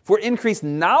 for increased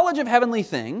knowledge of heavenly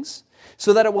things,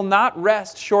 so that it will not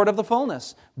rest short of the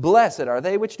fullness. Blessed are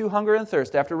they which do hunger and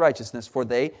thirst after righteousness, for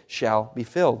they shall be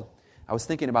filled. I was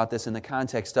thinking about this in the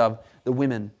context of the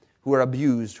women who are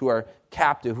abused, who are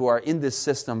captive, who are in this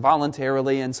system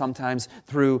voluntarily and sometimes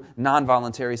through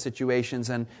non-voluntary situations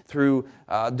and through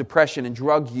depression and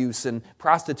drug use and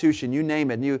prostitution, you name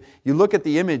it. And you look at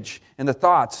the image and the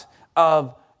thoughts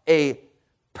of a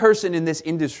person in this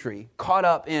industry caught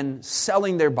up in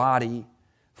selling their body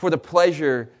for the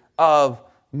pleasure of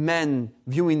men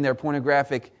viewing their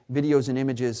pornographic videos and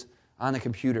images on the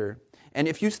computer. And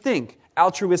if you think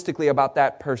altruistically about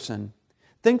that person,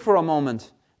 think for a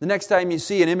moment, the next time you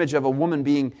see an image of a woman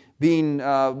being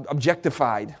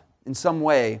objectified in some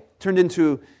way, turned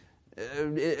into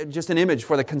just an image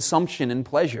for the consumption and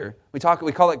pleasure. We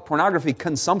call it pornography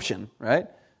consumption, right?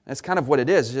 That's kind of what it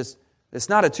is. It's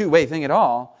not a two-way thing at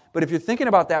all. But if you're thinking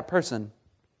about that person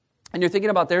and you're thinking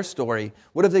about their story,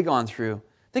 what have they gone through?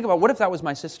 Think about, what if that was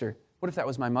my sister? What if that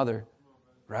was my mother?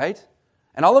 Right?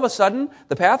 And all of a sudden,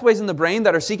 the pathways in the brain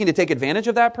that are seeking to take advantage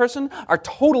of that person are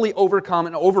totally overcome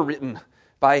and overwritten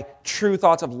by true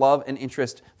thoughts of love and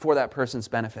interest for that person's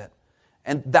benefit.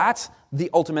 And that's the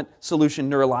ultimate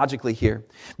solution neurologically here.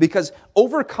 Because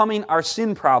overcoming our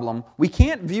sin problem, we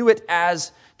can't view it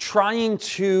as trying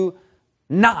to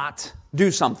not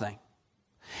do something.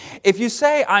 If you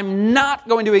say, I'm not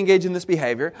going to engage in this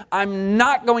behavior, I'm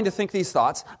not going to think these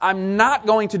thoughts, I'm not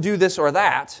going to do this or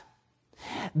that,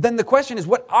 then the question is,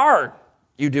 what are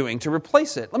you doing to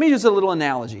replace it? Let me use a little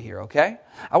analogy here, okay?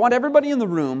 I want everybody in the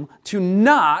room to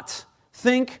not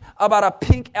think about a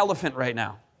pink elephant right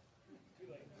now.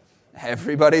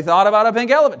 Everybody thought about a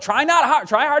pink elephant. Try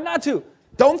hard not to.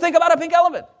 Don't think about a pink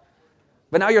elephant.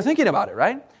 But now you're thinking about it,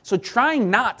 right? So trying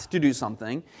not to do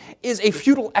something is a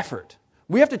futile effort.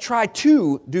 We have to try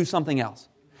to do something else.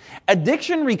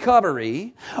 Addiction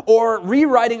recovery, or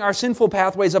rewriting our sinful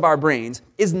pathways of our brains,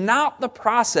 is not the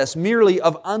process merely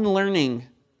of unlearning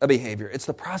a behavior. It's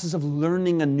the process of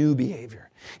learning a new behavior.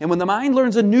 And when the mind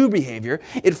learns a new behavior,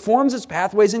 it forms its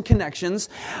pathways and connections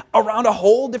around a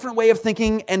whole different way of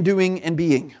thinking and doing and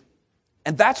being.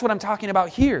 And that's what I'm talking about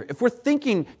here. If we're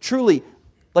thinking truly,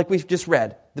 like we've just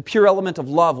read, the pure element of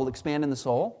love will expand in the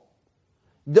soul,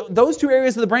 those two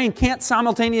areas of the brain can't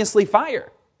simultaneously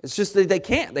fire. It's just that they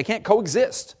can't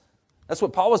coexist. That's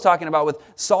what Paul was talking about with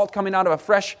salt coming out of a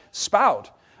fresh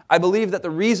spout. I believe that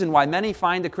the reason why many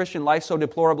find the Christian life so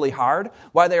deplorably hard,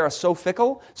 why they are so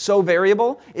fickle, so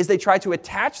variable, is they try to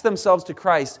attach themselves to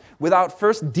Christ without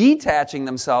first detaching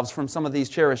themselves from some of these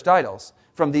cherished idols,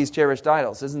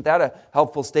 Isn't that a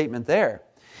helpful statement there?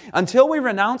 Until we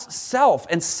renounce self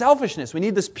and selfishness, we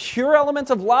need this pure element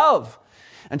of love.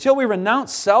 Until we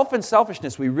renounce self and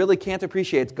selfishness, we really can't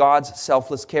appreciate God's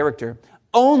selfless character.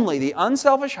 Only the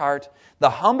unselfish heart, the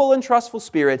humble and trustful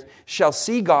spirit, shall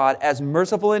see God as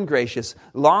merciful and gracious,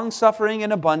 long-suffering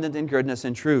and abundant in goodness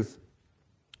and truth.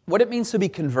 What it means to be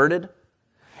converted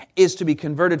is to be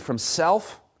converted from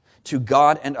self to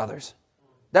God and others.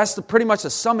 That's pretty much the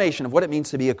summation of what it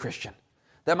means to be a Christian.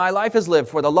 That my life is lived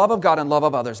for the love of God and love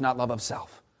of others, not love of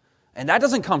self. And that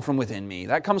doesn't come from within me.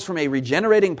 That comes from a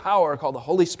regenerating power called the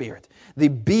Holy Spirit, the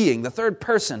being, the third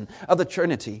person of the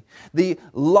Trinity. The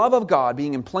love of God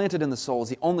being implanted in the soul is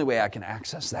the only way I can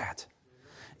access that.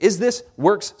 Is this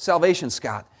works salvation,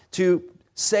 Scott? To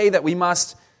say that we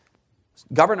must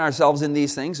govern ourselves in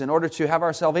these things in order to have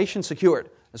our salvation secured.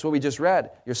 That's what we just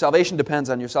read. Your salvation depends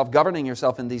on yourself governing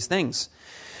yourself in these things.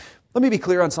 Let me be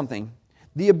clear on something.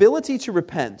 The ability to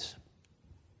repent,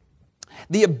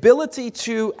 the ability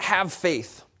to have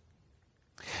faith,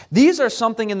 these are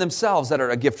something in themselves that are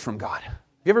a gift from God. Have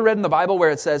you ever read in the Bible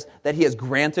where it says that He has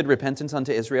granted repentance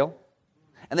unto Israel?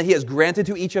 And that He has granted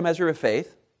to each a measure of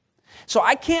faith? So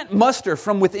I can't muster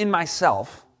from within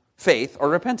myself faith or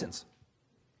repentance.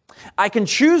 I can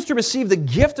choose to receive the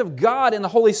gift of God in the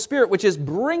Holy Spirit, which is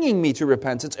bringing me to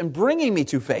repentance and bringing me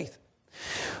to faith.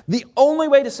 The only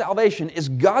way to salvation is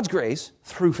God's grace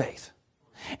through faith.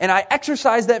 And I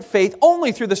exercise that faith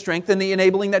only through the strength and the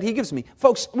enabling that He gives me.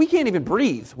 Folks, we can't even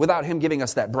breathe without Him giving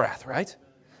us that breath, right?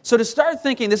 So to start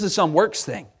thinking this is some works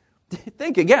thing,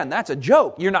 think again, that's a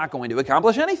joke. You're not going to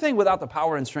accomplish anything without the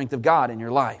power and strength of God in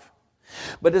your life.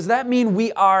 But does that mean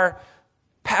we are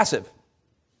passive?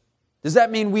 Does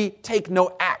that mean we take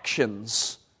no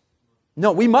actions?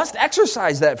 No, we must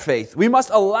exercise that faith. We must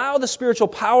allow the spiritual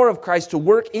power of Christ to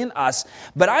work in us.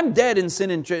 But I'm dead in sin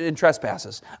and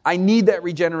trespasses. I need that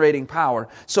regenerating power.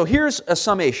 So here's a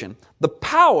summation. The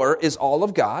power is all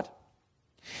of God.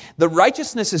 The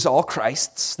righteousness is all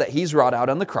Christ's that He's wrought out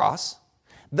on the cross.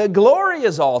 The glory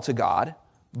is all to God.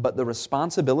 But the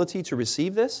responsibility to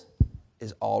receive this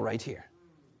is all right here.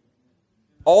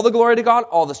 All the glory to God,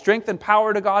 all the strength and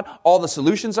power to God, all the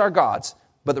solutions are God's.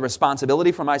 But the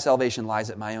responsibility for my salvation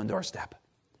lies at my own doorstep.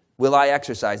 Will I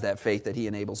exercise that faith that He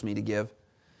enables me to give?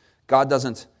 God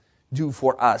doesn't do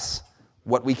for us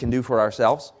what we can do for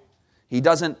ourselves. He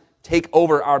doesn't take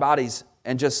over our bodies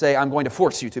and just say, I'm going to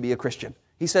force you to be a Christian.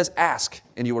 He says, ask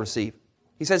and you will receive.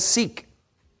 He says, seek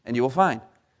and you will find.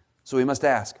 So we must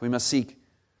ask, we must seek.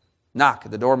 Knock,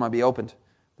 the door might be opened.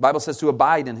 The Bible says to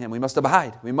abide in Him. We must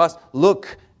abide. We must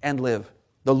look and live.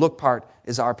 The look part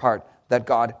is our part that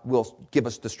God will give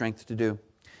us the strength to do.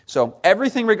 So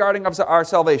everything regarding our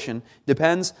salvation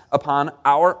depends upon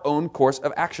our own course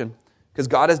of action. Because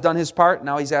God has done His part,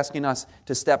 now He's asking us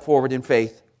to step forward in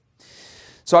faith.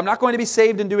 So I'm not going to be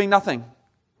saved in doing nothing.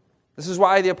 This is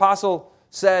why the apostle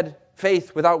said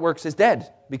faith without works is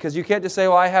dead. Because you can't just say,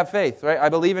 well, I have faith, right? I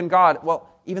believe in God. Well,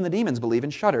 even the demons believe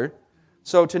and shudder.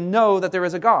 So to know that there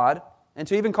is a God, and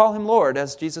to even call Him Lord,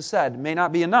 as Jesus said, may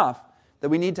not be enough. That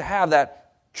we need to have that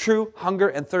true hunger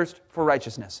and thirst for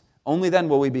righteousness. Only then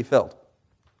will we be filled.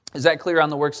 Is that clear on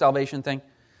the work salvation thing?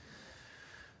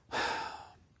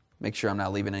 Make sure I'm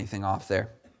not leaving anything off there.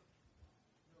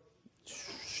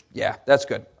 Yeah, that's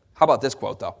good. How about this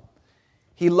quote, though?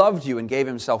 He loved you and gave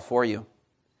Himself for you.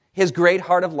 His great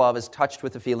heart of love is touched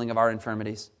with the feeling of our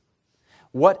infirmities.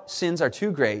 What sins are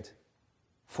too great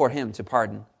for him to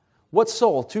pardon? What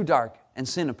soul too dark and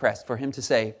sin oppressed for him to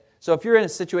save? So if you're in a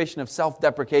situation of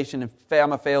self-deprecation, if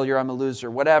I'm a failure, I'm a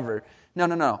loser, whatever,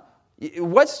 no.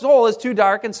 What soul is too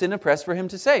dark and sin oppressed for him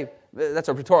to save? That's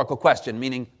a rhetorical question,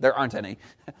 meaning there aren't any.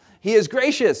 He is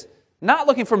gracious, not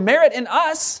looking for merit in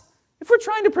us. If we're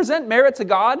trying to present merit to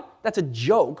God, that's a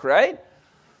joke, right?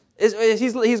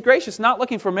 He's gracious, not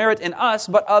looking for merit in us,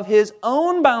 but of His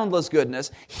own boundless goodness,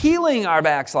 healing our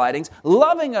backslidings,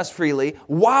 loving us freely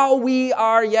while we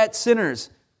are yet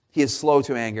sinners. He is slow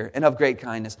to anger and of great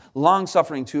kindness,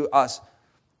 long-suffering to us,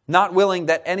 not willing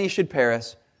that any should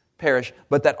perish,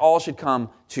 but that all should come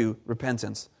to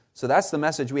repentance. So that's the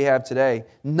message we have today.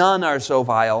 None are so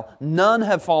vile. None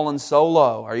have fallen so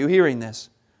low. Are you hearing this?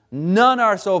 None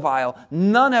are so vile.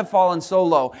 None have fallen so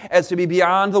low as to be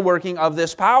beyond the working of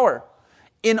this power.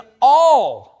 In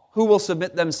all who will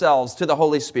submit themselves to the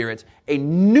Holy Spirit, a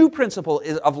new principle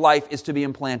of life is to be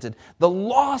implanted. The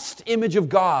lost image of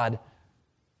God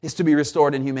is to be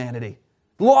restored in humanity.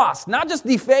 Lost, not just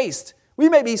defaced. We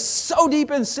may be so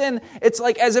deep in sin, it's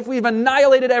like as if we've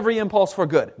annihilated every impulse for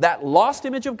good. That lost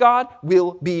image of God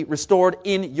will be restored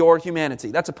in your humanity.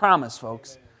 That's a promise,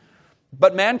 folks.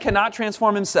 But man cannot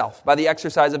transform himself by the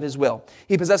exercise of his will.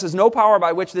 He possesses no power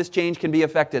by which this change can be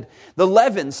effected. The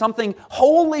leaven, something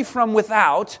wholly from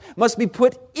without, must be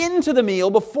put into the meal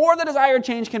before the desired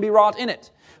change can be wrought in it.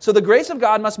 So the grace of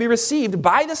God must be received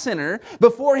by the sinner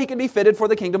before he can be fitted for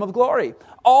the kingdom of glory.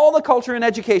 All the culture and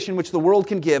education which the world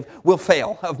can give will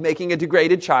fail of making a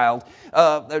degraded child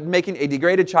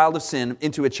of sin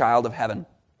into a child of heaven.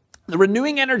 The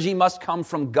renewing energy must come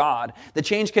from God. The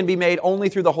change can be made only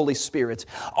through the Holy Spirit.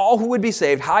 All who would be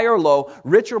saved, high or low,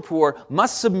 rich or poor,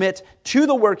 must submit to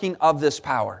the working of this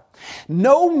power.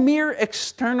 No mere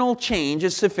external change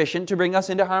is sufficient to bring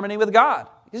us into harmony with God.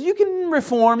 Because you can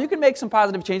reform, you can make some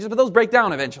positive changes, but those break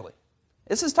down eventually.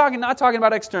 This is not talking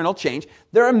about external change.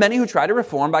 There are many who try to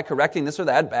reform by correcting this or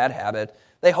that bad habit.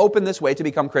 They hope in this way to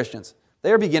become Christians.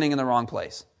 They are beginning in the wrong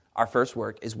place. Our first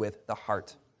work is with the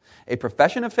heart. A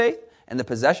profession of faith and the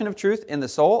possession of truth in the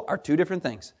soul are two different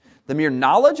things. The mere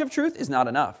knowledge of truth is not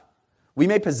enough. We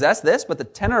may possess this, but the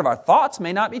tenor of our thoughts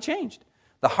may not be changed.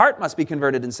 The heart must be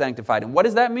converted and sanctified. And what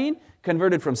does that mean?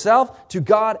 Converted from self to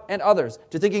God and others,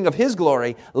 to thinking of His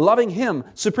glory, loving Him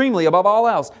supremely above all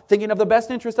else, thinking of the best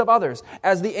interest of others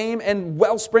as the aim and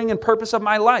wellspring and purpose of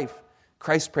my life.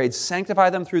 Christ prayed,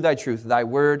 sanctify them through thy truth. Thy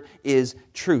word is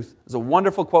truth. There's a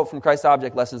wonderful quote from Christ's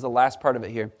Object Lessons, the last part of it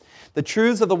here. The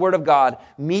truths of the word of God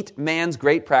meet man's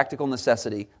great practical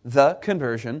necessity, the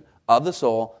conversion of the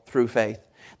soul through faith.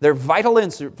 Their vital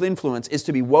influence is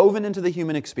to be woven into the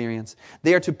human experience.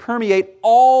 They are to permeate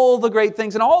all the great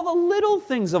things and all the little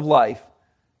things of life.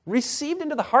 Received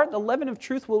into the heart, the leaven of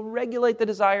truth will regulate the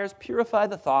desires, purify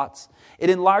the thoughts. It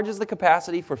enlarges the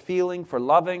capacity for feeling, for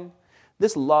loving.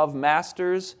 This love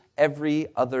masters every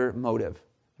other motive.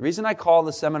 The reason I call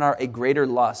the seminar a greater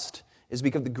lust is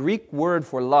because the Greek word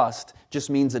for lust just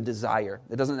means a desire.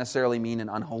 It doesn't necessarily mean an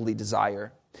unholy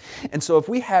desire. And so if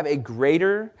we have a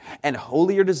greater and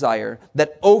holier desire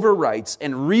that overwrites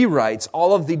and rewrites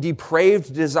all of the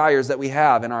depraved desires that we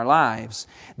have in our lives,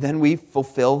 then we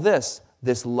fulfill this.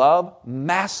 This love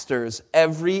masters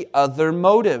every other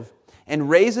motive and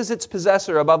raises its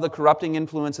possessor above the corrupting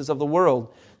influences of the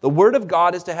world. The Word of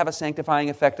God is to have a sanctifying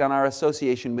effect on our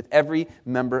association with every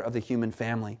member of the human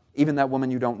family. Even that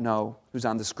woman you don't know who's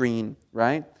on the screen,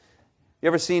 right? You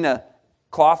ever seen a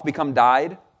cloth become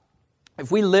dyed? If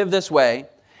we live this way,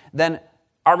 then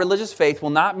our religious faith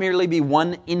will not merely be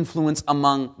one influence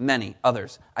among many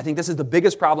others. I think this is the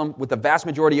biggest problem with the vast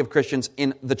majority of Christians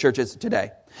in the churches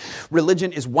today.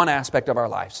 Religion is one aspect of our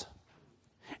lives,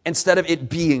 instead of it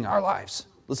being our lives.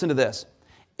 Listen to this.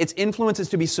 Its influence is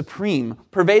to be supreme,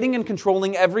 pervading and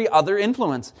controlling every other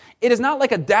influence. It is not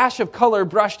like a dash of color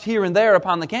brushed here and there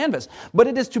upon the canvas, but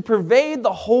it is to pervade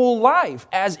the whole life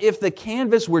as if the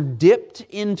canvas were dipped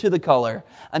into the color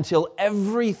until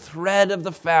every thread of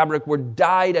the fabric were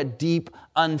dyed a deep,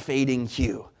 unfading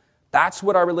hue. That's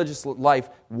what our religious life,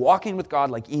 walking with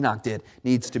God like Enoch did,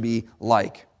 needs to be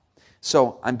like.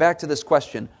 So I'm back to this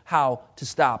question, how to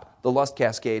stop the lust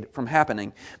cascade from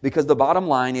happening. Because the bottom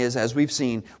line is, as we've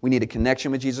seen, we need a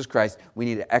connection with Jesus Christ. We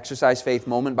need to exercise faith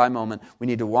moment by moment. We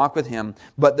need to walk with Him.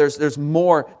 But there's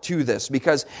more to this,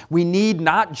 because we need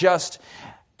not just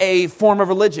a form of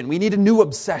religion. We need a new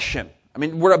obsession. I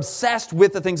mean, we're obsessed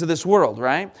with the things of this world,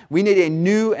 right? We need a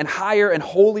new and higher and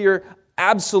holier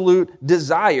absolute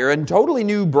desire and totally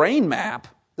new brain map.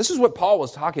 This is what Paul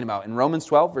was talking about in Romans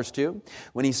 12, verse 2,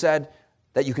 when he said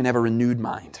that you can have a renewed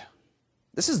mind.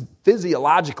 This is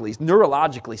physiologically,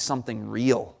 neurologically something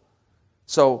real.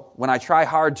 So when I try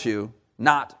hard to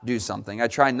not do something, I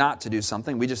try not to do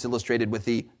something, we just illustrated with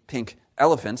the pink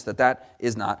elephants that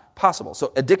is not possible.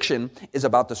 So addiction is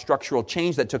about the structural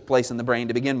change that took place in the brain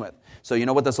to begin with. So you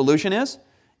know what the solution is?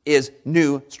 Is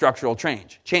new structural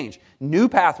change. New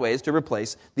pathways to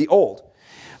replace the old.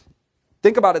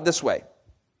 Think about it this way.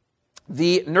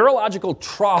 The neurological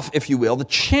trough, if you will, the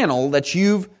channel that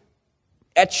you've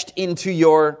etched into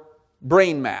your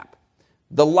brain map,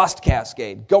 the lust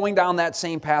cascade, going down that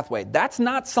same pathway, that's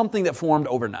not something that formed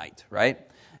overnight, right?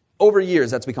 Over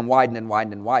years, that's become widened and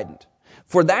widened and widened.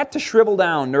 For that to shrivel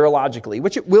down neurologically,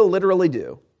 which it will literally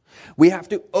do, we have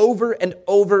to over and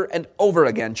over and over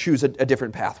again choose a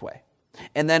different pathway.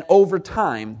 And then over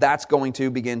time, that's going to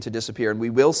begin to disappear. And we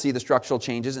will see the structural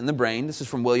changes in the brain. This is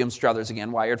from William Struthers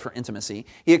again, Wired for Intimacy.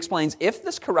 He explains, if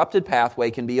this corrupted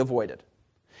pathway can be avoided,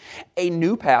 a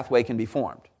new pathway can be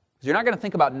formed. Because you're not going to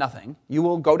think about nothing. You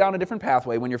will go down a different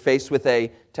pathway when you're faced with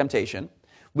a temptation.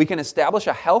 We can establish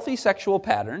a healthy sexual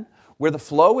pattern where the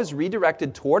flow is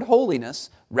redirected toward holiness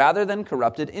rather than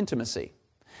corrupted intimacy.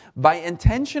 By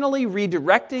intentionally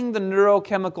redirecting the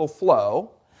neurochemical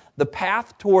flow, the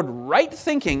path toward right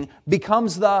thinking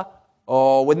becomes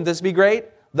wouldn't this be great?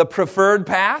 The preferred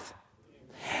path,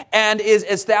 and is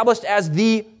established as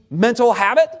the mental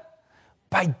habit.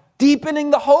 By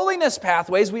deepening the holiness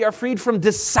pathways, we are freed from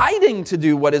deciding to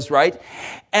do what is right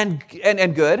and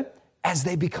good as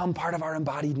they become part of our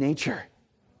embodied nature.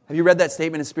 Have you read that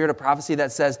statement in Spirit of Prophecy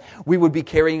that says we would be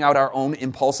carrying out our own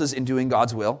impulses in doing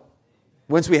God's will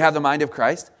once we have the mind of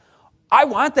Christ? I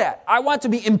want that. I want to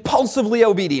be impulsively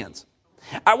obedient.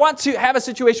 I want to have a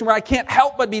situation where I can't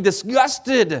help but be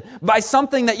disgusted by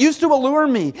something that used to allure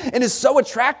me and is so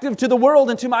attractive to the world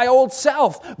and to my old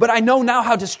self. But I know now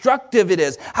how destructive it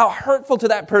is, how hurtful to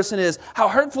that person is, how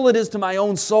hurtful it is to my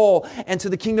own soul and to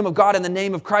the kingdom of God in the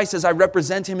name of Christ as I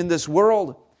represent Him in this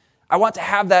world. I want to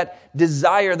have that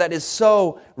desire that is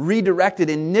so redirected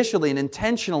initially and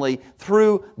intentionally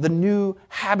through the new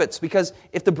habits. Because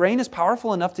if the brain is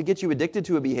powerful enough to get you addicted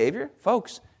to a behavior,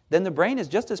 folks, then the brain is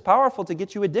just as powerful to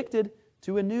get you addicted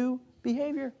to a new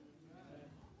behavior.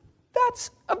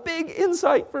 That's a big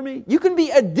insight for me. You can be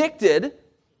addicted,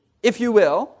 if you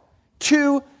will,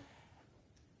 to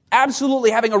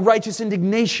absolutely having a righteous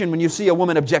indignation when you see a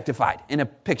woman objectified in a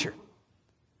picture.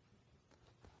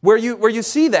 Where you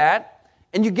see that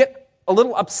and you get a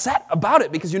little upset about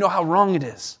it because you know how wrong it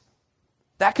is.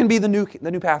 That can be the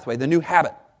new pathway, the new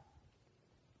habit.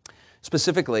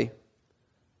 Specifically,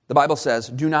 the Bible says,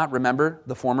 "Do not remember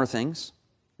the former things,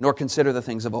 nor consider the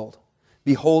things of old.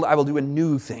 Behold, I will do a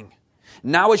new thing.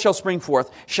 Now it shall spring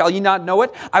forth. Shall ye not know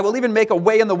it? I will even make a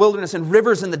way in the wilderness and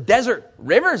rivers in the desert."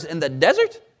 Rivers in the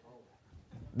desert?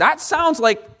 That sounds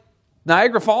like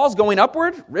Niagara Falls going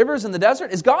upward, rivers in the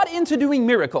desert. Is God into doing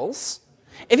miracles?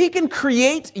 If He can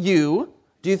create you,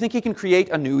 do you think He can create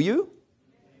a new you?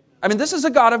 I mean, this is a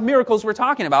God of miracles we're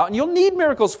talking about, and you'll need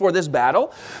miracles for this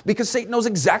battle because Satan knows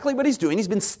exactly what he's doing. He's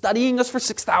been studying us for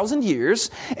 6,000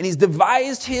 years, and he's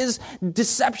devised his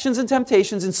deceptions and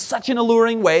temptations in such an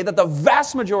alluring way that the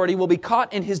vast majority will be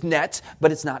caught in his net,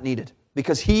 but it's not needed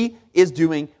because he is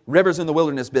doing rivers in the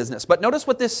wilderness business. But notice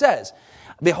what this says.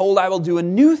 "Behold, I will do a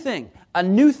new thing." A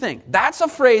new thing. That's a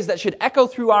phrase that should echo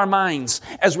through our minds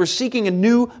as we're seeking a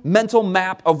new mental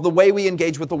map of the way we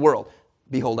engage with the world.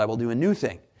 Behold, I will do a new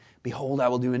thing. Behold, I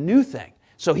will do a new thing.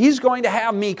 So He's going to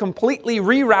have me completely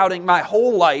rerouting my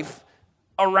whole life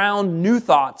around new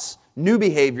thoughts, new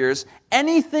behaviors.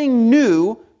 Anything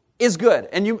new is good.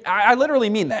 And I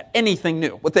literally mean that. Anything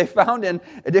new. What they found in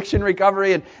addiction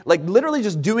recovery and like literally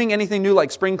just doing anything new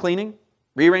like spring cleaning,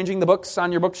 rearranging the books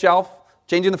on your bookshelf,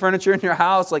 changing the furniture in your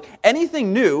house, like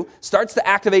anything new starts to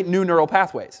activate new neural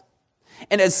pathways.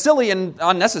 And as silly and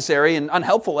unnecessary and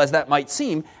unhelpful as that might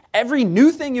seem, every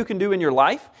new thing you can do in your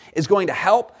life is going to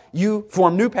help you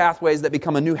form new pathways that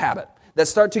become a new habit, that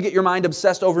start to get your mind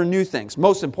obsessed over new things.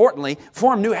 Most importantly,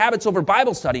 form new habits over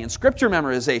Bible study and scripture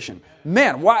memorization.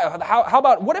 Man, how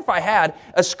about, what if I had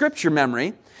a scripture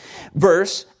memory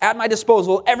verse at my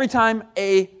disposal every time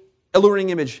a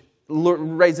alluring image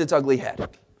raised its ugly head?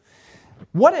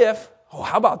 What if,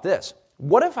 how about this?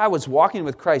 What if I was walking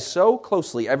with Christ so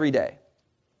closely every day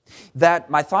that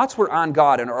my thoughts were on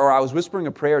God or I was whispering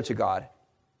a prayer to God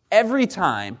every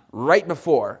time right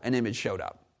before an image showed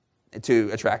up to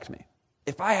attract me?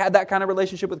 If I had that kind of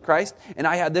relationship with Christ and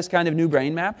I had this kind of new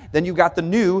brain map, then you've got the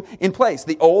new in place.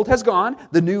 The old has gone,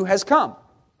 the new has come.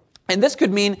 And this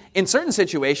could mean, in certain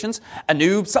situations, a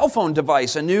new cell phone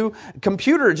device, a new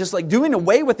computer, just like doing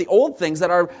away with the old things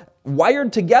that are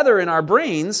wired together in our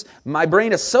brains. My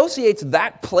brain associates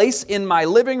that place in my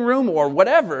living room or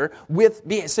whatever with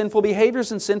sinful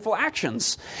behaviors and sinful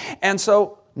actions. And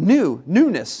so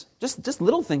newness, just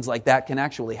little things like that can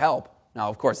actually help. Now,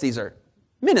 of course, these are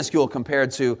minuscule compared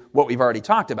to what we've already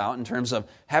talked about in terms of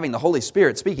having the Holy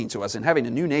Spirit speaking to us and having a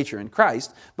new nature in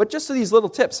Christ. But just these little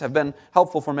tips have been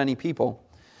helpful for many people.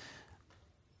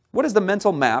 What is the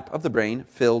mental map of the brain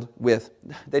filled with?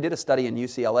 They did a study in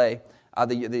UCLA,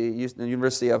 the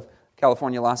University of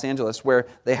California, Los Angeles, where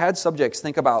they had subjects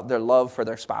think about their love for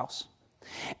their spouse.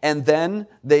 And then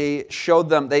they showed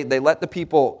them, they let the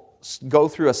people go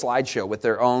through a slideshow with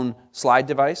their own slide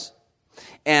device.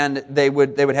 And they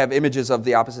would have images of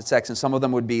the opposite sex, and some of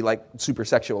them would be like super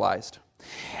sexualized.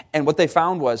 And what they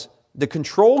found was the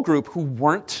control group who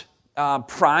weren't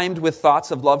primed with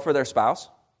thoughts of love for their spouse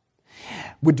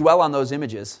would dwell on those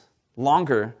images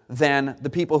longer than the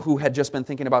people who had just been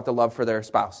thinking about the love for their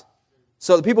spouse.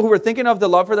 So the people who were thinking of the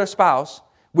love for their spouse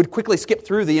would quickly skip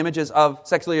through the images of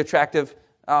sexually attractive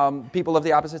people of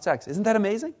the opposite sex. Isn't that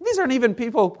amazing? These aren't even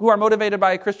people who are motivated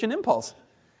by a Christian impulse.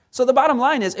 So the bottom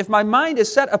line is, if my mind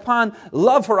is set upon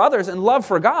love for others and love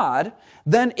for God,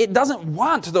 then it doesn't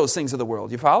want those things of the world.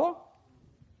 You follow?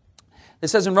 It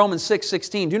says in Romans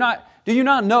 6:16, do you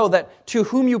not know that to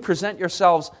whom you present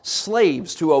yourselves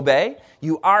slaves to obey,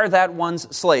 you are that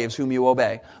one's slaves whom you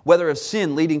obey, whether of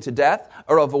sin leading to death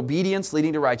or of obedience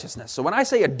leading to righteousness. So when I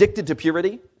say addicted to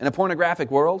purity in a pornographic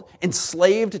world,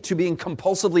 enslaved to being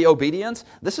compulsively obedient,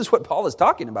 this is what Paul is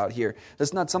talking about here.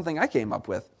 That's not something I came up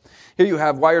with. Here you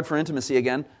have Wired for Intimacy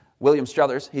again, William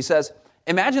Struthers. He says,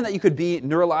 imagine that you could be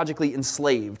neurologically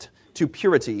enslaved to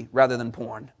purity rather than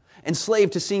porn.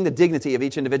 Enslaved to seeing the dignity of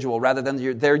each individual rather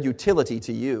than their utility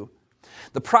to you.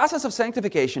 The process of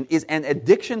sanctification is an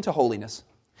addiction to holiness,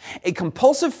 a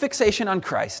compulsive fixation on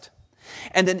Christ,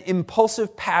 and an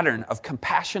impulsive pattern of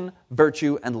compassion,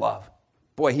 virtue, and love.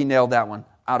 Boy, he nailed that one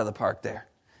out of the park there.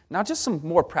 Now, just some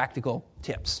more practical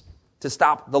tips to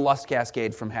stop the lust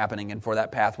cascade from happening and for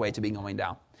that pathway to be going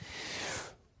down.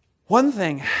 One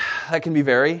thing that can be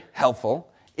very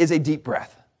helpful is a deep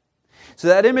breath. So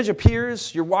that image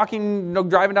appears, you're walking,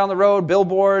 driving down the road,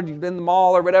 billboard, you've been in the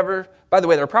mall or whatever. By the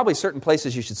way, there are probably certain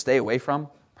places you should stay away from.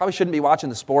 Probably shouldn't be watching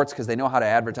the sports because they know how to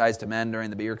advertise to men during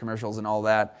the beer commercials and all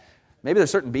that. Maybe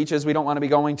there's certain beaches we don't want to be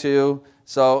going to.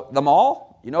 So the mall,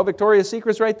 Victoria's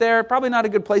Secret's right there. Probably not a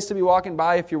good place to be walking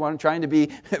by if you're trying to be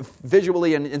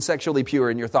visually and sexually pure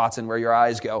in your thoughts and where your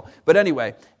eyes go. But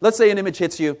anyway, let's say an image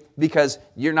hits you because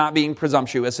you're not being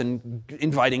presumptuous and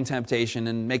inviting temptation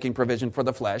and making provision for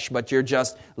the flesh, but you're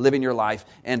just living your life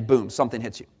and boom, something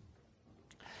hits you.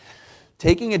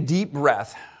 Taking a deep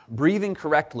breath, breathing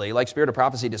correctly, like Spirit of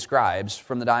Prophecy describes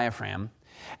from the diaphragm,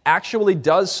 actually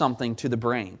does something to the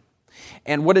brain.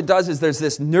 And what it does is there's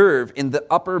this nerve in the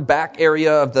upper back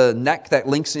area of the neck that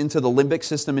links into the limbic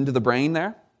system into the brain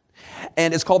there.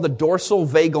 And it's called the dorsal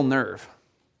vagal nerve.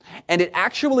 And it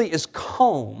actually is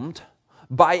calmed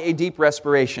by a deep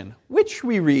respiration, which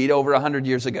we read over 100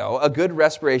 years ago. A good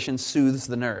respiration soothes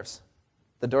the nerves.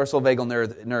 The dorsal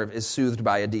vagal nerve is soothed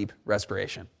by a deep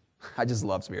respiration. I just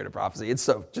love Spirit of Prophecy. It's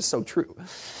just so true.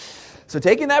 So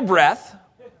taking that breath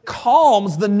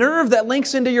calms the nerve that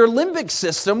links into your limbic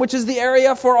system, which is the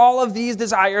area for all of these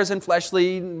desires and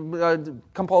fleshly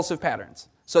compulsive patterns.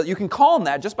 So you can calm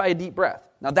that just by a deep breath.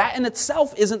 Now that in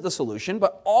itself isn't the solution,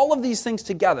 but all of these things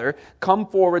together come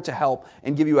forward to help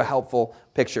and give you a helpful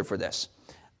picture for this.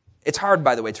 It's hard,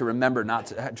 by the way, to remember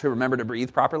to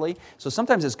breathe properly. So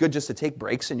sometimes it's good just to take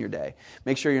breaks in your day.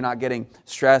 Make sure you're not getting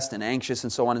stressed and anxious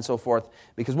and so on and so forth.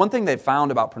 Because one thing they've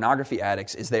found about pornography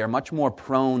addicts is they are much more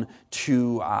prone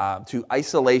to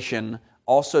isolation,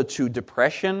 also to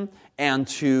depression and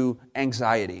to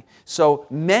anxiety. So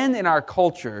men in our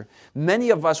culture, many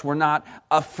of us were not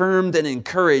affirmed and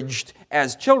encouraged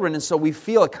as children, and so we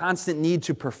feel a constant need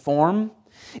to perform.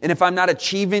 And if I'm not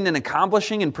achieving and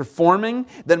accomplishing and performing,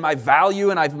 then my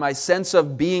value and my sense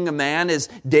of being a man is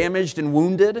damaged and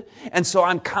wounded. And so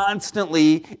I'm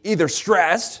constantly either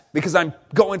stressed because I'm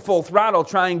going full throttle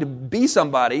trying to be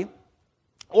somebody,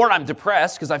 or I'm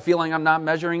depressed because I feel like I'm not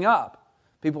measuring up.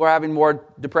 People who are having more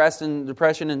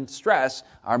depression and stress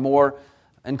are more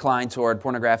inclined toward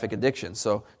pornographic addiction.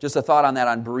 So just a thought on that,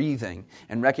 on breathing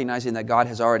and recognizing that God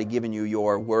has already given you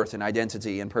your worth and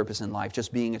identity and purpose in life,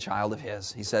 just being a child of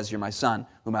His. He says, you're my son,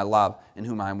 whom I love and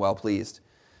whom I am well pleased.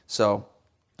 So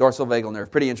Dorsal vagal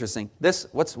nerve. Pretty interesting.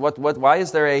 Why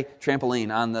is there a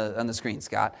trampoline on the screen,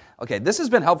 Scott? Okay, this has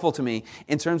been helpful to me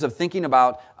in terms of thinking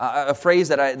about a phrase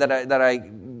that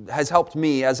has helped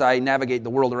me as I navigate the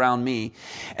world around me,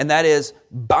 and that is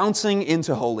bouncing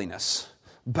into holiness.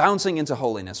 Bouncing into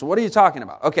holiness. What are you talking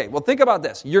about? Okay, well, think about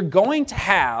this. You're going to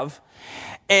have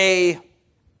a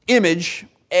image,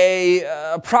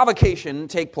 a provocation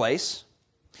take place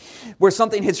where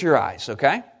something hits your eyes,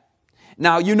 okay?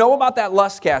 Now, you know about that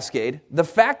lust cascade. The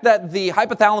fact that the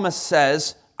hypothalamus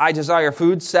says, I desire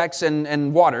food, sex,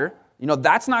 and water,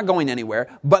 that's not going anywhere.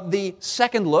 But the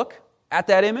second look at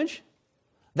that image,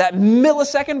 that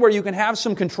millisecond where you can have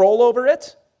some control over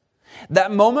it,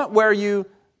 that moment where you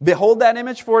behold that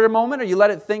image for a moment, or you let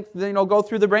it go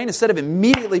through the brain, instead of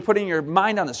immediately putting your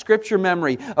mind on the scripture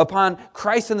memory upon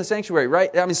Christ in the sanctuary, right?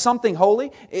 I mean, something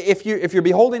holy. If you're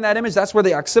beholding that image, that's where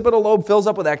the occipital lobe fills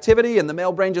up with activity, and the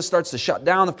male brain just starts to shut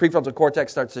down. The prefrontal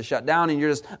cortex starts to shut down, and you're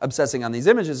just obsessing on these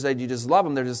images. You just love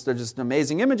them. They're just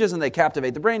amazing images, and they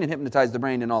captivate the brain and hypnotize the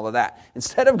brain and all of that.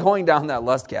 Instead of going down that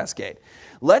lust cascade,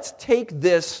 let's take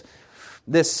this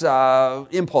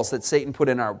impulse that Satan put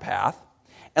in our path,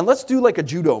 and let's do like a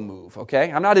judo move, okay?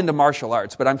 I'm not into martial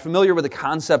arts, but I'm familiar with the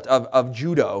concept of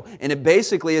judo. And it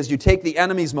basically is you take the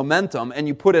enemy's momentum and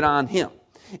you put it on him.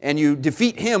 And you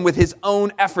defeat him with his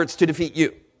own efforts to defeat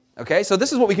you. Okay? So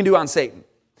this is what we can do on Satan.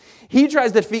 He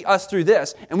tries to defeat us through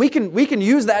this, and we can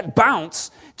use that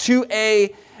bounce to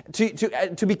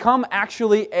become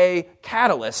actually a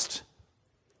catalyst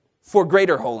for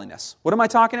greater holiness. What am I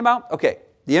talking about? Okay,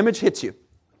 the image hits you.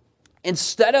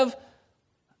 Instead of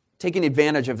taking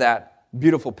advantage of that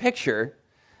beautiful picture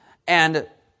and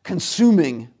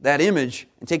consuming that image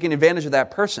and taking advantage of that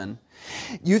person,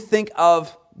 you think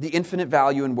of the infinite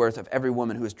value and worth of every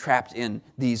woman who is trapped in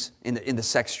the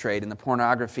sex trade, in the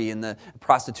pornography, in the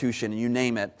prostitution, and you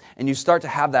name it, and you start to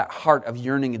have that heart of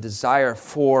yearning and desire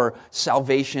for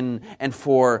salvation and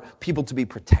for people to be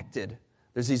protected.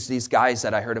 There's these guys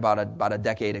that I heard about a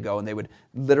decade ago, and they would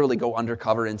literally go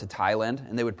undercover into Thailand,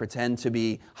 and they would pretend to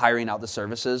be hiring out the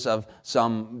services of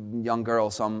some young girl,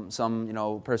 some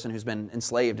person who's been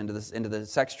enslaved into the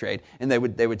sex trade, and they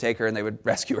would take her and they would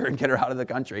rescue her and get her out of the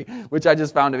country, which I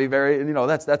just found to be very,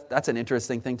 that's an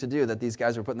interesting thing to do, that these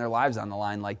guys are putting their lives on the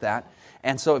line like that.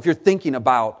 And so if you're thinking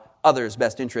about others'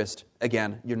 best interest,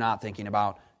 again, you're not thinking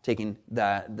about taking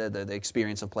the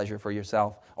experience of pleasure for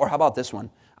yourself. Or how about this one?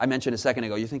 I mentioned a second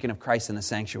ago, you're thinking of Christ in the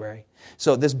sanctuary.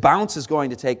 So this bounce is going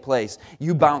to take place.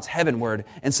 You bounce heavenward.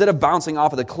 Instead of bouncing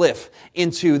off of the cliff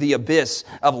into the abyss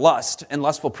of lust and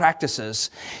lustful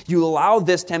practices, you allow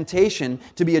this temptation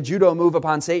to be a judo move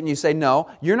upon Satan. You say,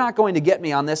 no, you're not going to get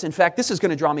me on this. In fact, this is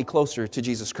going to draw me closer to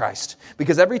Jesus Christ.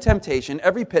 Because every temptation,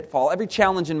 every pitfall, every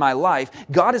challenge in my life,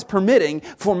 God is permitting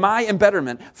for my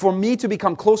embetterment, for me to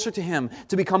become closer to Him,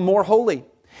 to become more holy.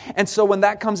 And so when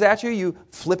that comes at you, you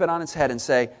flip it on its head and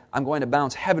say, I'm going to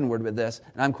bounce heavenward with this,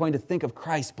 and I'm going to think of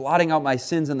Christ blotting out my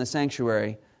sins in the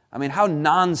sanctuary. I mean, how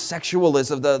non-sexual is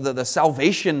of the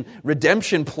salvation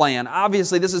redemption plan?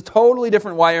 Obviously, this is totally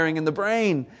different wiring in the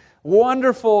brain.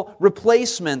 Wonderful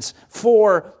replacements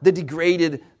for the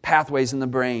degraded pathways in the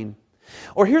brain.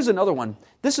 Or here's another one.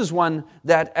 This is one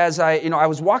that as I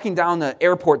was walking down the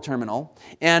airport terminal,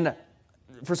 and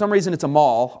for some reason, it's a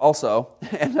mall also,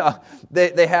 and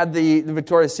they had the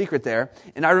Victoria's Secret there,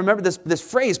 and I remember this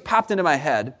phrase popped into my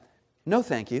head, no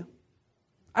thank you.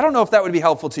 I don't know if that would be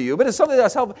helpful to you, but it's something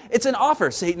that's helpful. It's an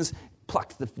offer. Satan's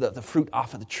plucked the fruit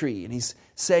off of the tree, and he's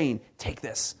saying, take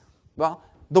this. Well,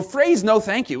 the phrase no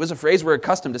thank you is a phrase we're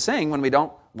accustomed to saying when we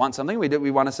don't want something, we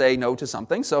want to say no to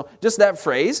something, so just that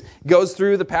phrase goes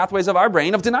through the pathways of our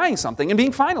brain of denying something and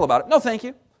being final about it. No thank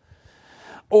you.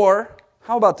 Or,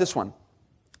 how about this one?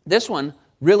 This one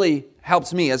really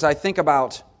helps me as I think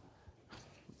about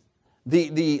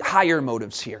the higher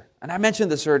motives here. And I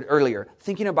mentioned this earlier.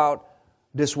 Thinking about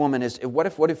this woman is, what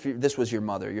if this was your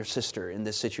mother, your sister, in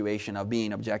this situation of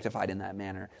being objectified in that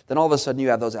manner? Then all of a sudden you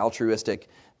have those altruistic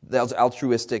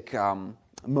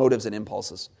motives and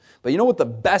impulses. But you know what the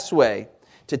best way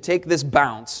to take this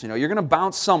bounce, you're going to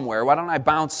bounce somewhere. Why don't I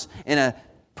bounce in a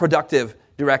productive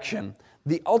direction?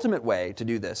 The ultimate way to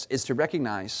do this is to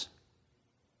recognize,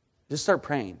 just start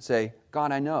praying. Say,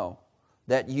 God, I know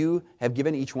that you have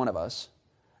given each one of us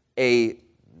a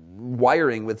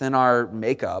wiring within our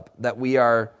makeup that we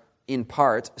are, in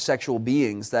part, sexual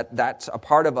beings, that's a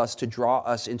part of us to draw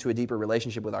us into a deeper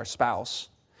relationship with our spouse.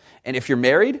 And if you're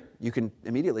married, you can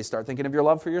immediately start thinking of your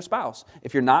love for your spouse.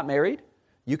 If you're not married,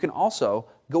 you can also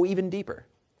go even deeper.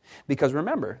 Because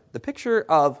remember, the picture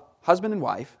of husband and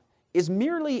wife is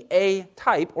merely a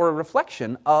type or a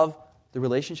reflection of the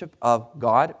relationship of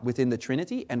God within the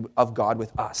Trinity and of God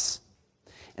with us.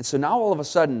 And so now all of a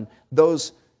sudden,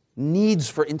 those needs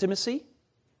for intimacy,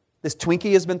 this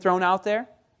Twinkie has been thrown out there,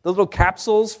 the little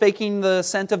capsules faking the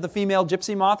scent of the female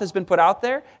gypsy moth has been put out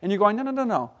there, and you're going,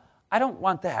 no. I don't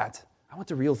want that. I want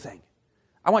the real thing.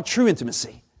 I want true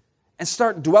intimacy. And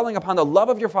start dwelling upon the love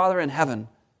of your Father in heaven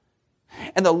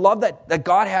and the love that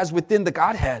God has within the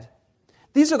Godhead.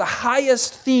 These are the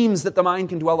highest themes that the mind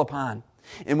can dwell upon.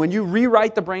 And when you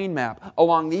rewrite the brain map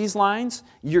along these lines,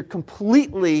 you're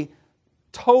completely,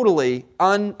 totally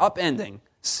upending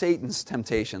Satan's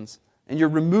temptations. And you're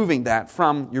removing that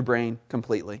from your brain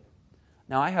completely.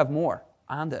 Now, I have more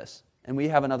on this. And we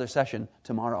have another session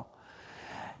tomorrow.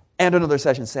 And another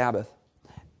session Sabbath.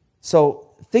 So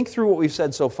think through what we've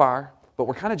said so far. But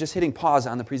we're kind of just hitting pause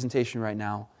on the presentation right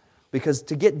now. Because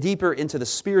to get deeper into the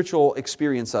spiritual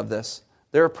experience of this,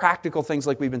 there are practical things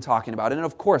like we've been talking about. And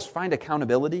of course, find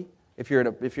accountability. If you're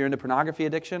into pornography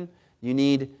addiction, you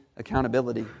need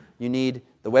accountability. You need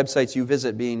the websites you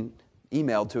visit being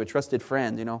emailed to a trusted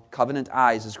friend. Covenant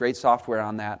Eyes is great software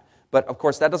on that. But of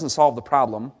course, that doesn't solve the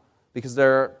problem because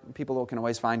there are people who can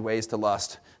always find ways to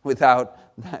lust without,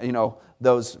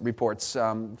 those reports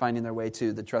finding their way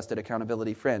to the trusted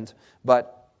accountability friend.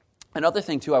 But another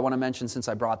thing, too, I want to mention since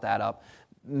I brought that up,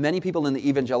 many people in the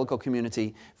evangelical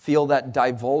community feel that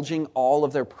divulging all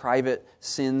of their private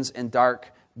sins and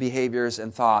dark behaviors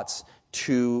and thoughts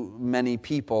to many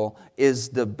people is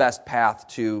the best path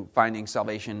to finding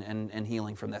salvation and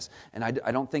healing from this. And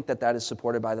I don't think that is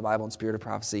supported by the Bible and Spirit of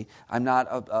Prophecy. I'm not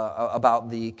about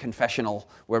the confessional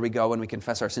where we go and we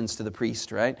confess our sins to the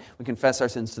priest, right? We confess our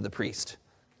sins to the priest,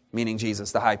 meaning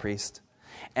Jesus, the high priest.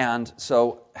 And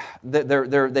so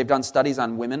they've done studies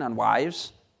on women, on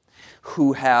wives,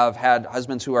 who have had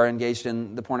husbands who are engaged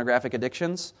in the pornographic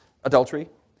addictions, adultery.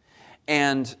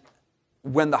 And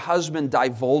when the husband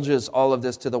divulges all of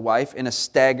this to the wife in a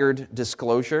staggered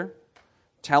disclosure,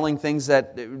 telling things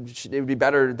that it would be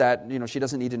better that she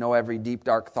doesn't need to know every deep,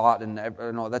 dark thought, and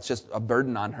that's just a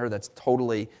burden on her that's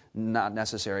totally not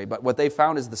necessary. But what they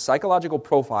found is the psychological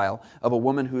profile of a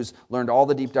woman who's learned all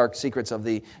the deep, dark secrets of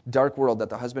the dark world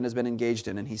that the husband has been engaged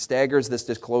in, and he staggers this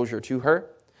disclosure to her.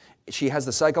 She has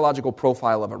the psychological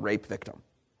profile of a rape victim.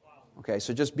 Okay,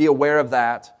 so just be aware of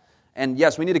that. And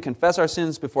yes, we need to confess our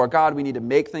sins before God. We need to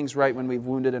make things right when we've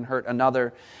wounded and hurt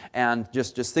another. And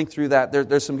just think through that.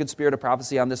 There's some good Spirit of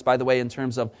prophecy on this, by the way, in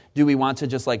terms of, do we want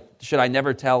to should I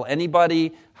never tell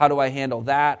anybody? How do I handle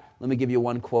that? Let me give you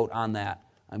one quote on that.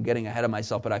 I'm getting ahead of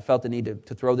myself, but I felt the need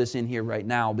to throw this in here right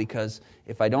now, because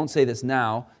if I don't say this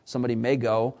now, somebody may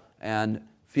go and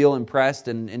feel impressed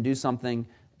and do something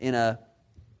in a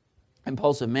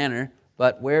impulsive manner.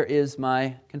 But where is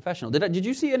my confessional? Did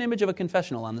you see an image of a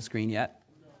confessional on the screen yet?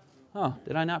 Oh,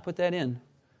 did I not put that in?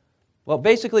 Well,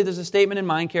 basically, there's a statement in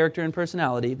mind, character, and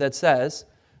personality that says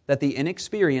that the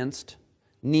inexperienced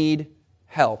need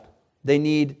help. They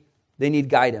need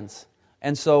guidance.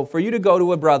 And so for you to go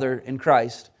to a brother in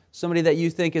Christ, somebody that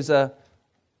you think is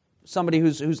somebody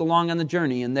who's along on the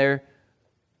journey, and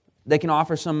they can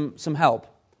offer some help,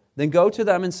 then go to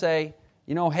them and say,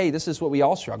 hey, this is what we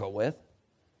all struggle with.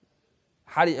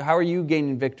 How are you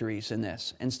gaining victories in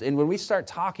this? And when we start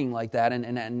talking like that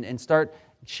and start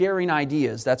sharing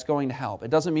ideas, that's going to help. It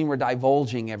doesn't mean we're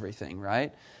divulging everything,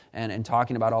 right? And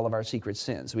talking about all of our secret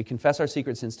sins. We confess our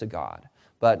secret sins to God.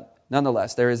 But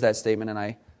nonetheless, there is that statement, and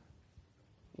I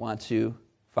want to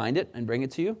find it and bring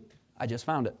it to you. I just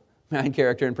found it. Mind,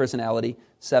 character, and personality,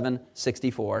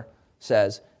 764,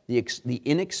 says, the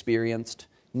inexperienced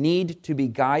need to be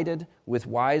guided with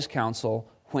wise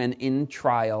counsel when in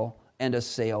trial and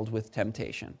assailed with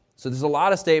temptation. So there's a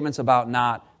lot of statements about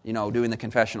not, doing the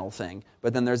confessional thing.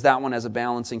 But then there's that one as a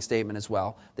balancing statement as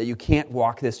well, that you can't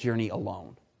walk this journey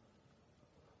alone,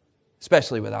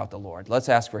 especially without the Lord. Let's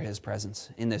ask for His presence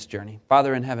in this journey.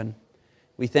 Father in heaven,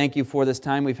 we thank You for this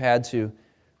time we've had to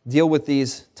deal with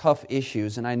these tough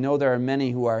issues. And I know there are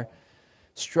many who are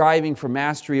striving for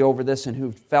mastery over this and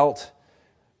who've felt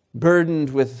burdened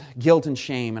with guilt and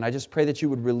shame. And I just pray that You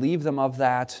would relieve them of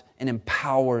that and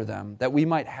empower them, that we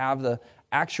might have the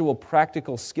actual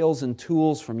practical skills and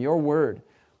tools from Your Word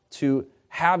to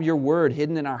have Your Word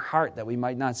hidden in our heart that we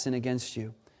might not sin against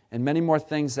You. And many more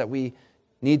things that we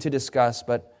need to discuss.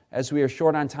 But as we are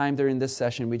short on time during this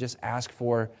session, we just ask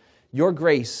for Your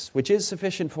grace, which is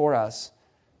sufficient for us,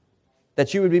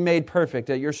 that You would be made perfect,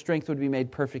 that Your strength would be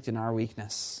made perfect in our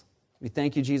weakness. We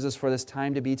thank You, Jesus, for this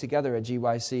time to be together at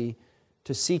GYC,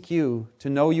 to seek You,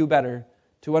 to know You better,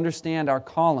 to understand our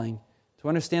calling, to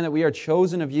understand that we are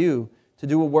chosen of You to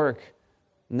do a work,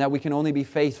 and that we can only be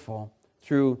faithful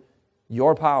through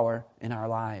Your power in our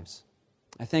lives.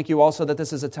 I thank you also that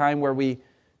this is a time where we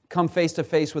come face to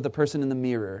face with the person in the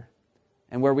mirror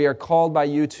and where we are called by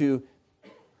you to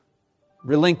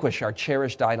relinquish our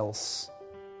cherished idols.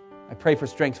 I pray for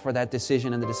strength for that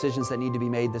decision and the decisions that need to be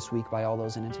made this week by all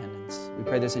those in attendance. We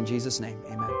pray this in Jesus' name.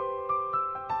 Amen.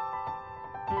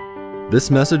 This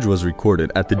message was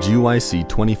recorded at the GYC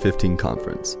 2015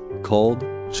 conference called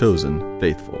Chosen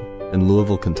Faithful in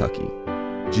Louisville, Kentucky.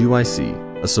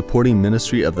 GYC, a supporting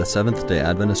ministry of the Seventh-day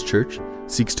Adventist Church,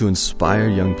 seeks to inspire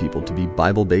young people to be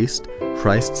Bible-based,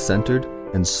 Christ-centered,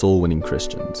 and soul-winning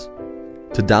Christians.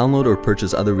 To download or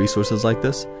purchase other resources like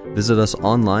this, visit us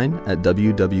online at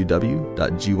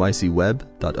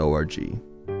www.gycweb.org.